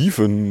ferner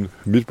Liefen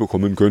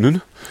mitbekommen können.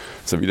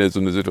 Das ist dann wieder so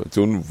eine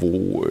Situation,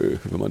 wo,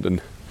 wenn man dann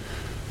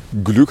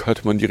Glück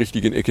hat, man die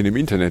richtigen Ecken im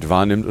Internet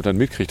wahrnimmt und dann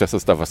mitkriegt, dass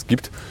es da was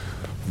gibt.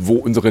 wo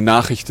unsere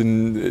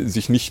Nachrichten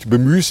sich nicht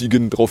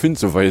bemüßigen, darauf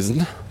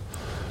hinzuweisen.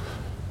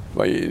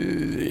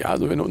 Weil, ja,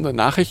 also wenn unser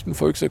Nachrichten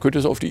folgst, dann könnte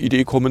es auf die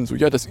Idee kommen, so,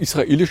 ja, das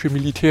israelische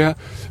Militär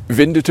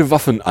wendete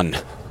Waffen an.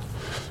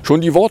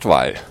 Schon die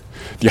Wortwahl.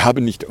 Die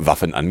haben nicht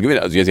Waffen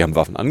angewendet, also ja, sie haben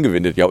Waffen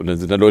angewendet, ja, und dann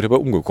sind da Leute bei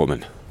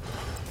umgekommen.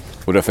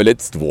 Oder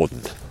verletzt worden.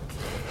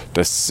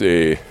 Das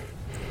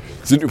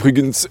sind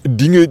übrigens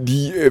Dinge,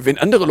 die, wenn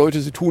andere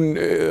Leute sie tun,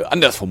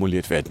 anders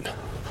formuliert werden.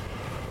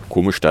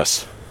 Komisch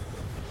das.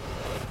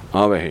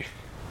 Aber hey.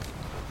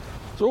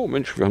 So,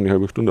 Mensch, wir haben die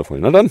halbe Stunde voll.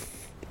 Na dann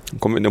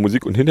kommen wir in der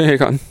Musik- und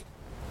Hinterecke an.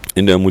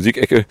 In der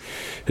Musikecke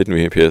hätten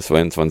wir hier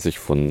PS22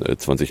 von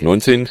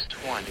 2019.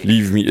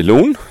 Leave Me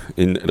Alone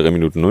in 3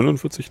 Minuten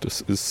 49.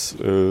 Das ist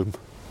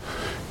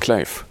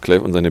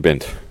Clive und seine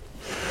Band.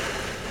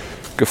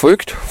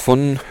 Gefolgt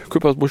von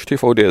Küppersbusch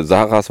TV, der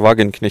Sarahs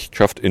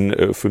Wagenknechtschaft in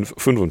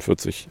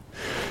 5:45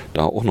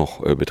 da auch noch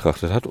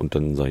betrachtet hat. Und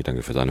dann sage ich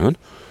danke fürs Anhören,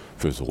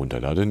 fürs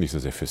Runterladen, nicht so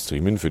sehr fürs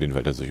Streamen, für den,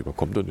 weil das sich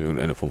überkommt und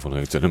irgendeine Form von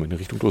Reaktion in meine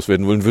Richtung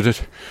loswerden wollen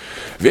würdet.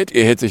 Werdet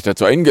ihr herzlich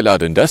dazu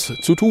eingeladen, das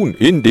zu tun,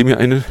 indem ihr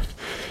einen,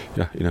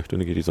 ja, in einer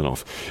Stunde geht die Sonne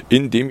auf,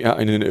 indem ihr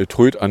einen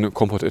Tröd an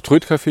ComPod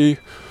Tröd-Café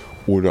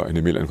oder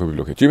eine Mail an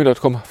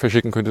computerblog@gmail.com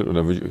verschicken könntet. Und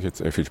dann wünsche ich euch jetzt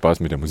sehr viel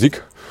Spaß mit der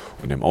Musik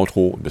und dem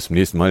Outro und bis zum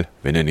nächsten Mal,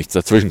 wenn ihr nichts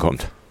dazwischen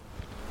kommt.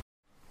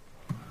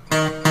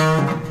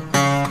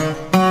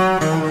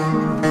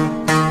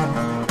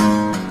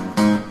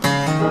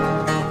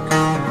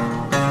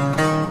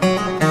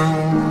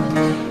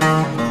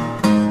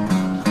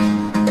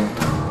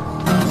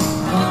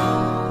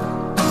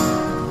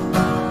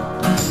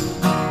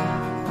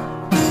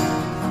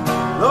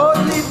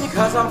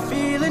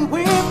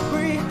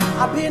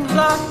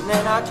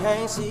 I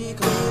can't see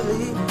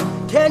clearly.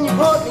 Can you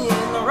point me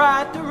in the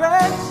right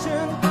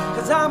direction?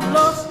 'Cause I'm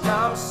lost and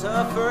I'm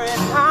suffering,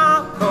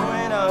 I'm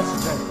going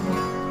astray.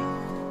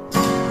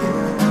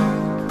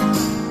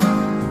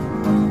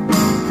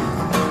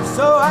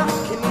 So I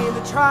can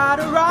either try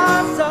to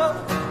rise up,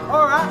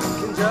 or I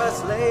can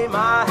just lay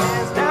my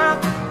hands down.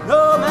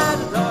 No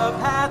matter the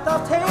path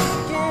I've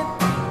taken,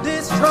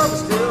 this trouble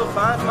still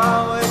finds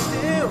my way,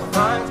 still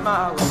finds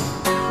my way.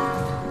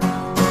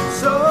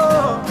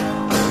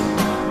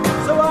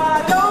 So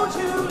why don't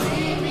you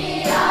leave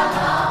me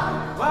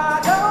alone? Why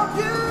don't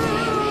you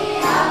leave me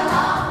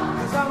alone?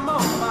 'Cause I'm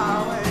on my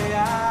way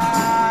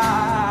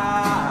out.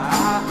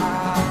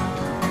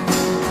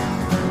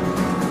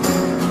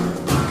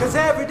 'Cause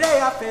every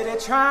day I feel it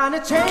trying to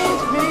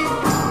change me.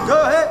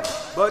 Go ahead,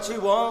 but you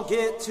won't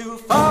get too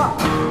far.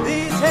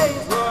 These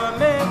chains were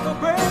meant for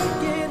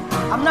breaking.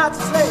 I'm not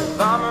a slave,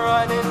 I'm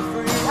running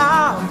free.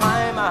 I'll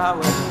find my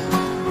way.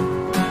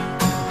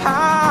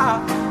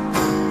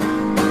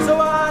 So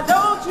why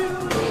don't you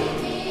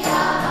leave me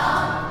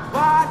alone?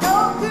 Why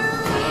don't you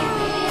leave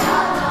me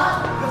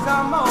alone? 'Cause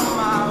I'm on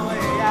my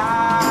way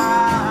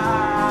out.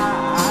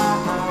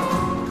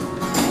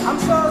 I'm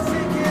so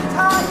sick and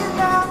tired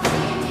now.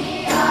 Leave me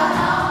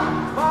alone.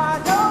 Why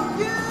don't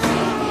you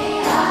leave me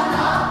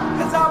alone?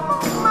 'Cause I'm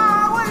on my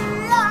way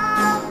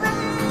out,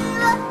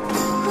 baby.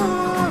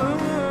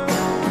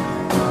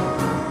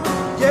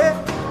 Yeah.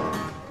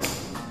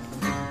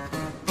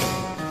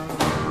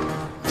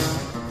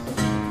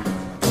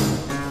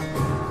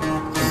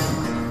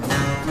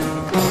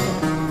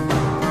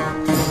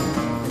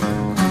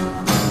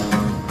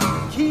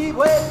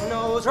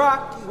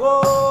 Rocky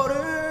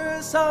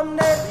waters,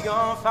 someday we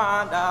gon'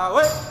 find our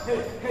way.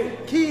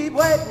 Keep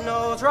waiting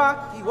those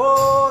rocky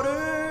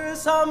waters,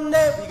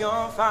 someday we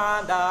gon'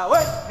 find our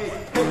way.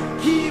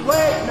 Keep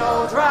waiting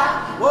those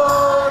rocky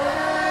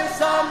waters,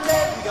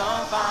 someday we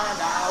gon' find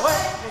our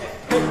way.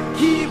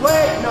 Keep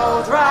waiting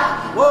those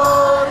rocky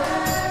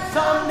waters,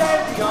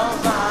 someday we gon'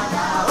 find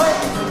our way.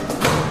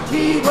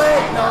 Keep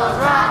waiting those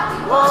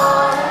rocky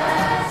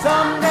waters,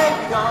 someday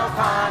we gon'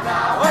 find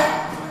our way.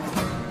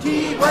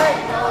 Keep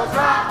waiting those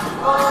rocky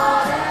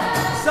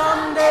waters,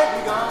 someday we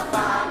gon'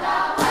 find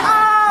out.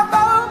 I'm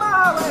on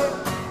my way.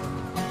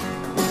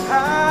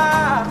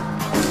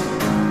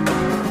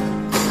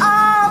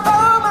 I'm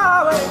on my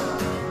way.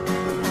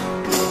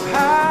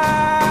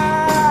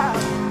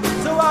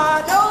 So why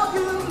don't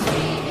you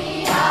leave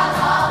me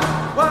alone?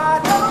 Why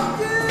don't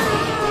you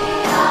leave me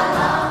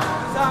alone?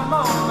 'Cause I'm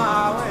on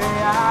my way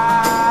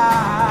out.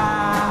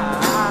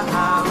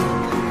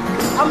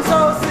 I'm so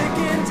sick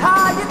and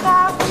tired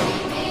now.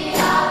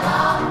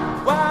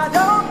 Why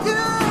don't you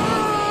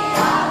leave me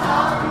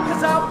alone?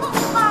 'Cause I'm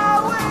on my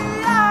way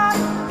out,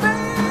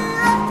 baby.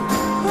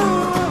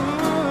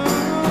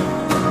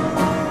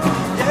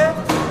 Yeah.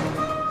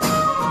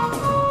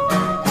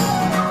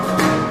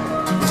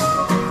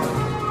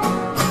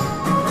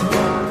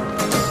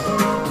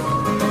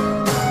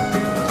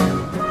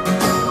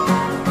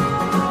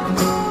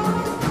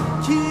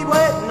 Keep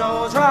waiting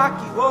those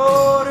rocky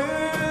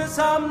waters,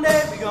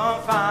 someday we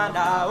gon' find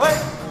our way.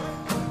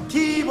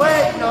 Keep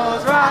waiting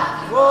those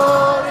rocky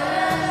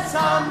waters,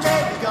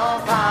 someday we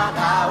gon' find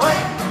our way.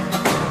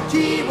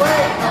 Keep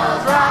waiting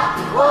those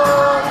rocky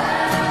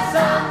waters,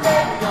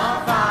 someday we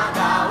gon' find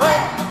our way.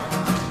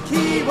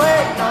 Keep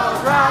waiting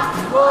those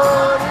rocky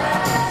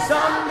waters,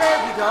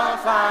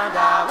 find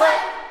out. Wait.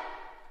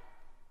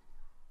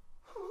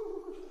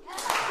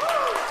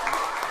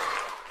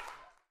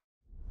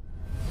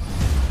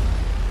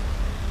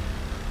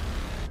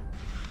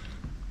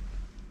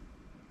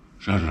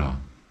 Jaja,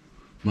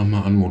 mach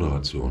mal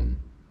Anmoderation.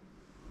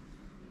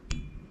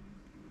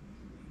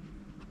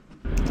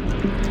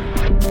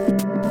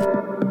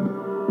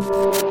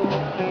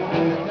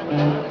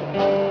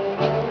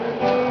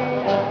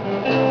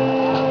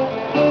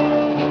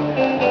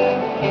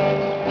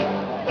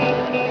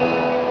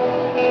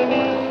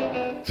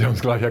 Sie haben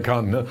es gleich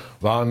erkannt, ne?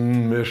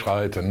 Wann wir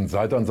schreiten.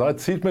 Seit an Seit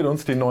zieht mit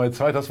uns die neue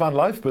Zeit. Das waren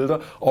Live-Bilder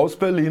aus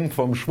Berlin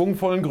vom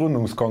schwungvollen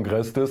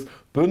Gründungskongress des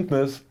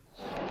Bündnis.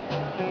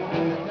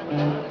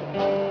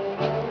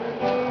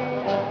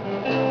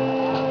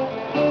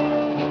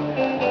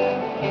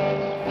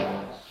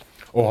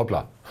 Oh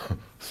hoppla,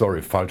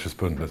 sorry, falsches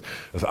Bündnis.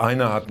 Das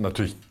eine hat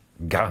natürlich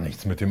gar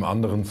nichts mit dem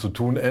anderen zu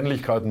tun.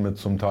 Ähnlichkeiten mit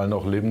zum Teil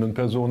noch lebenden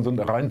Personen sind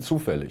rein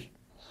zufällig.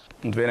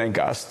 Und wenn ein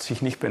Gast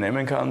sich nicht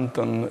benehmen kann,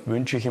 dann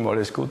wünsche ich ihm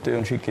alles Gute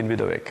und schicke ihn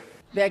wieder weg.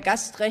 Wer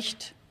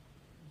Gastrecht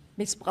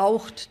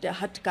missbraucht, der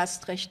hat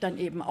Gastrecht dann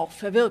eben auch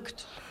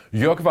verwirkt.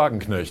 Jörg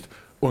Wagenknecht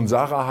und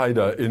Sarah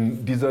Haider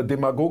in dieser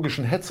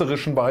demagogischen,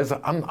 hetzerischen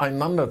Weise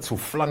aneinander zu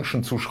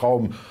flanschen, zu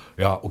schrauben.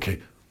 Ja,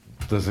 okay,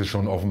 das ist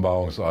schon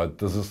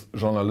Offenbarungseid. Das ist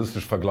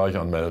journalistisch Vergleich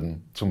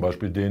anmelden. Zum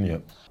Beispiel den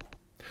hier.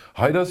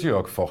 Haiders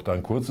Jörg focht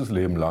ein kurzes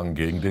Leben lang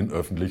gegen den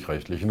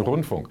öffentlich-rechtlichen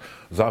Rundfunk.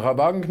 Sarah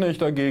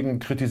Wagenknecht dagegen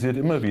kritisiert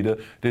immer wieder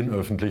den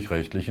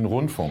öffentlich-rechtlichen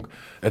Rundfunk.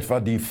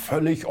 Etwa die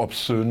völlig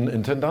obszönen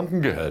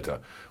Intendantengehälter.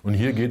 Und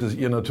hier geht es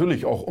ihr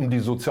natürlich auch um die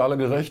soziale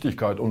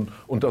Gerechtigkeit und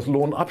das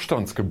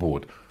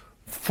Lohnabstandsgebot.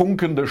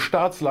 Funkende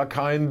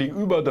Staatslakaien, die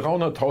über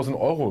 300.000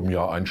 Euro im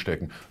Jahr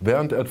einstecken,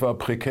 während etwa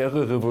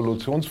prekäre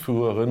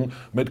Revolutionsführerinnen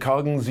mit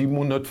kargen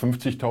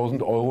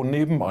 750.000 Euro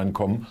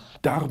Nebeneinkommen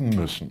darben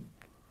müssen.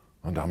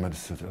 Und damit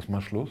ist jetzt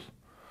erstmal Schluss.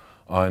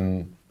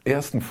 Einen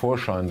ersten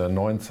Vorschein der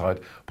neuen Zeit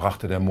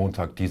brachte der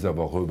Montag dieser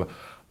Woche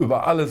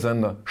über alle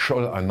Sender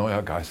scholl ein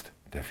neuer Geist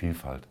der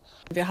Vielfalt.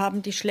 Wir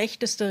haben die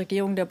schlechteste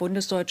Regierung der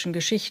bundesdeutschen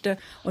Geschichte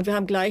und wir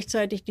haben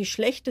gleichzeitig die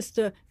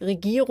schlechteste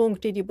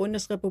Regierung, die die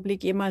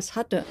Bundesrepublik jemals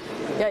hatte.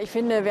 Ja, ich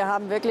finde, wir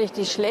haben wirklich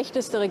die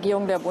schlechteste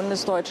Regierung der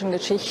bundesdeutschen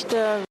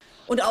Geschichte.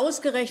 Und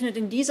ausgerechnet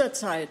in dieser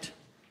Zeit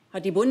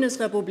hat die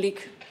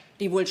Bundesrepublik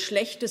die wohl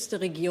schlechteste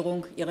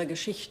Regierung ihrer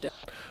Geschichte.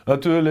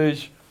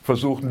 Natürlich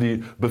versuchten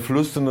die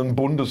beflüsternden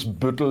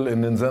Bundesbüttel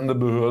in den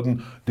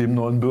Sendebehörden dem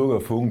neuen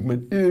Bürgerfunk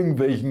mit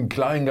irgendwelchen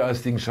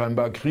kleingeistigen,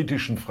 scheinbar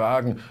kritischen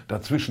Fragen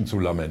dazwischen zu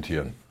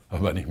lamentieren.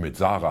 Aber nicht mit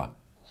Sarah.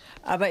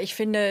 Aber ich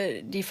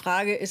finde, die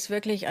Frage ist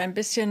wirklich ein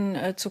bisschen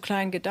zu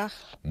klein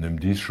gedacht. Nimm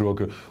dies,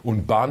 Schurke,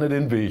 und bahne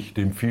den Weg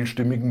dem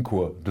vielstimmigen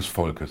Chor des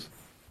Volkes.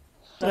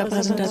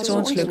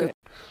 Repräsentationslücke.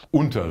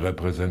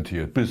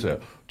 Unterrepräsentiert bisher.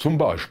 Zum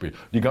Beispiel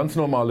die ganz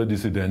normale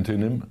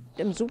Dissidentin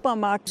im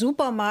Supermarkt.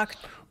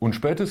 Und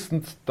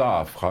spätestens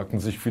da fragten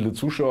sich viele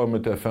Zuschauer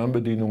mit der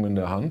Fernbedienung in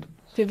der Hand.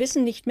 Wir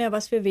wissen nicht mehr,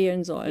 was wir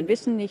wählen sollen. Wir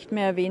wissen nicht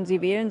mehr, wen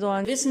sie wählen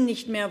sollen. Wir wissen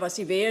nicht mehr, was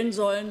sie wählen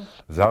sollen.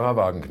 Sarah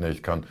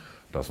Wagenknecht kann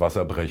das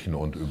Wasser brechen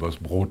und übers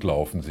Brot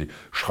laufen. Sie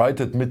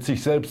schreitet mit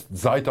sich selbst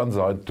Seit an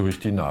Seit durch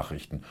die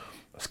Nachrichten.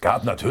 Es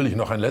gab natürlich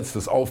noch ein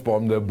letztes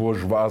Aufbäumen der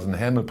bourgeoisen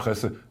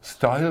Hämepresse,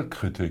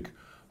 Style-Kritik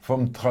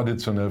vom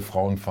traditionell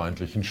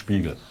frauenfeindlichen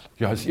Spiegel.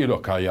 Ja, heißt ihr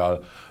doch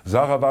Kajal.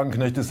 Sarah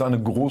Wagenknecht ist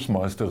eine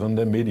Großmeisterin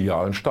der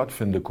medialen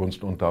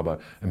Stattfindekunst und dabei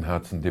im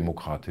Herzen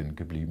Demokratin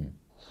geblieben.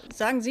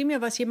 Sagen Sie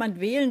mir, was jemand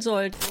wählen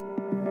soll.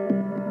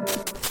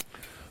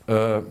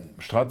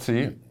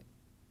 Strazzi,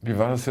 wie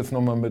war das jetzt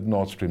nochmal mit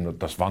Nord Stream?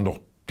 Das waren doch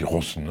die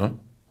Russen, ne?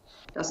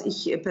 Dass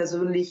ich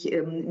persönlich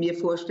mir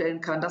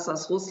vorstellen kann, dass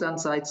das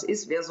russlandseits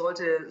ist. Wer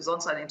sollte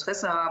sonst ein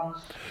Interesse haben?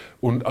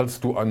 Und als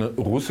du eine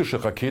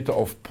russische Rakete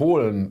auf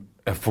Polen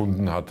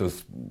erfunden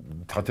hattest,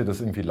 tat dir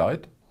das irgendwie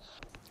leid?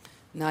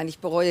 Nein, ich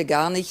bereue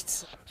gar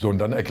nichts. So, und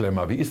dann erklär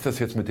mal, wie ist das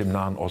jetzt mit dem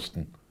Nahen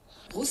Osten?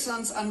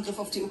 Russlands Angriff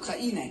auf die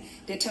Ukraine,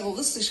 der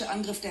terroristische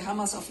Angriff der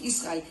Hamas auf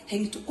Israel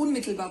hängt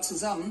unmittelbar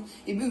zusammen.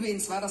 Im Übrigen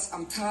war das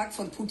am Tag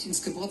von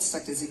Putins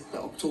Geburtstag, der 7.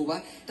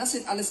 Oktober. Das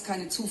sind alles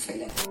keine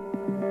Zufälle.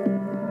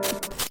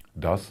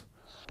 Das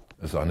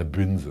ist eine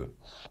Binse.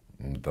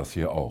 Und das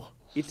hier auch.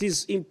 It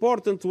is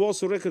important to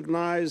also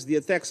recognize the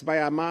attacks by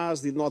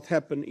Hamas did not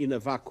happen in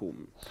a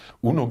vacuum.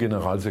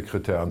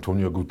 UNO-Generalsekretär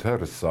Antonio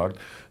Guterres sagt,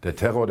 der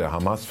Terror der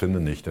Hamas finde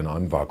nicht in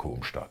einem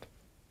Vakuum statt.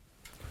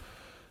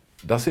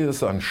 Das hier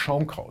ist ein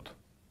Schaumkraut.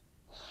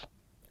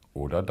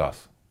 Oder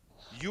das.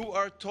 You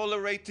are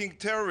tolerating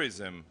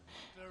terrorism.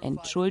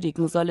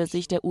 Entschuldigen solle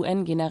sich der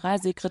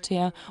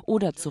UN-Generalsekretär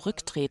oder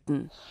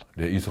zurücktreten.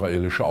 Der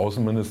israelische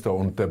Außenminister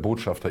und der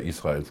Botschafter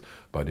Israels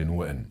bei den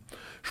UN.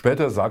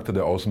 Später sagte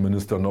der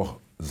Außenminister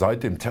noch,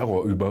 seit dem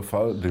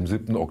Terrorüberfall, dem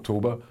 7.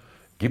 Oktober,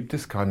 gibt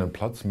es keinen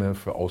Platz mehr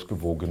für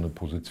ausgewogene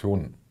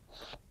Positionen.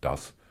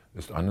 Das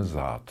ist eine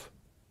Saat.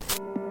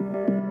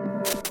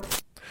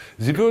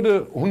 Sie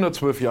würde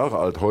 112 Jahre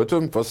alt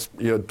heute, was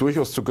ihr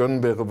durchaus zu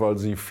gönnen wäre, weil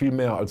sie viel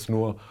mehr als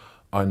nur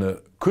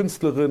eine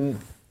Künstlerin,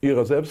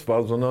 ihrer selbst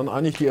war, sondern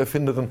eigentlich die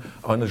Erfinderin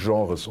eines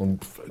Genres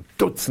und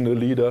Dutzende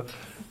Lieder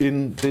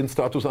in den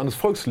Status eines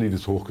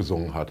Volksliedes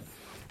hochgesungen hat.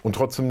 Und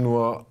trotzdem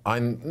nur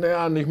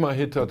nicht mal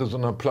Hit hatte,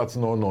 sondern Platz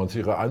 99,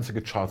 ihre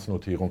einzige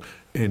Chartsnotierung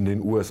in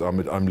den USA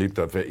mit einem Lied,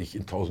 da wäre ich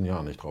in 1000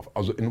 Jahren nicht drauf,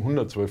 also in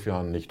 112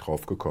 Jahren nicht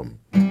drauf gekommen.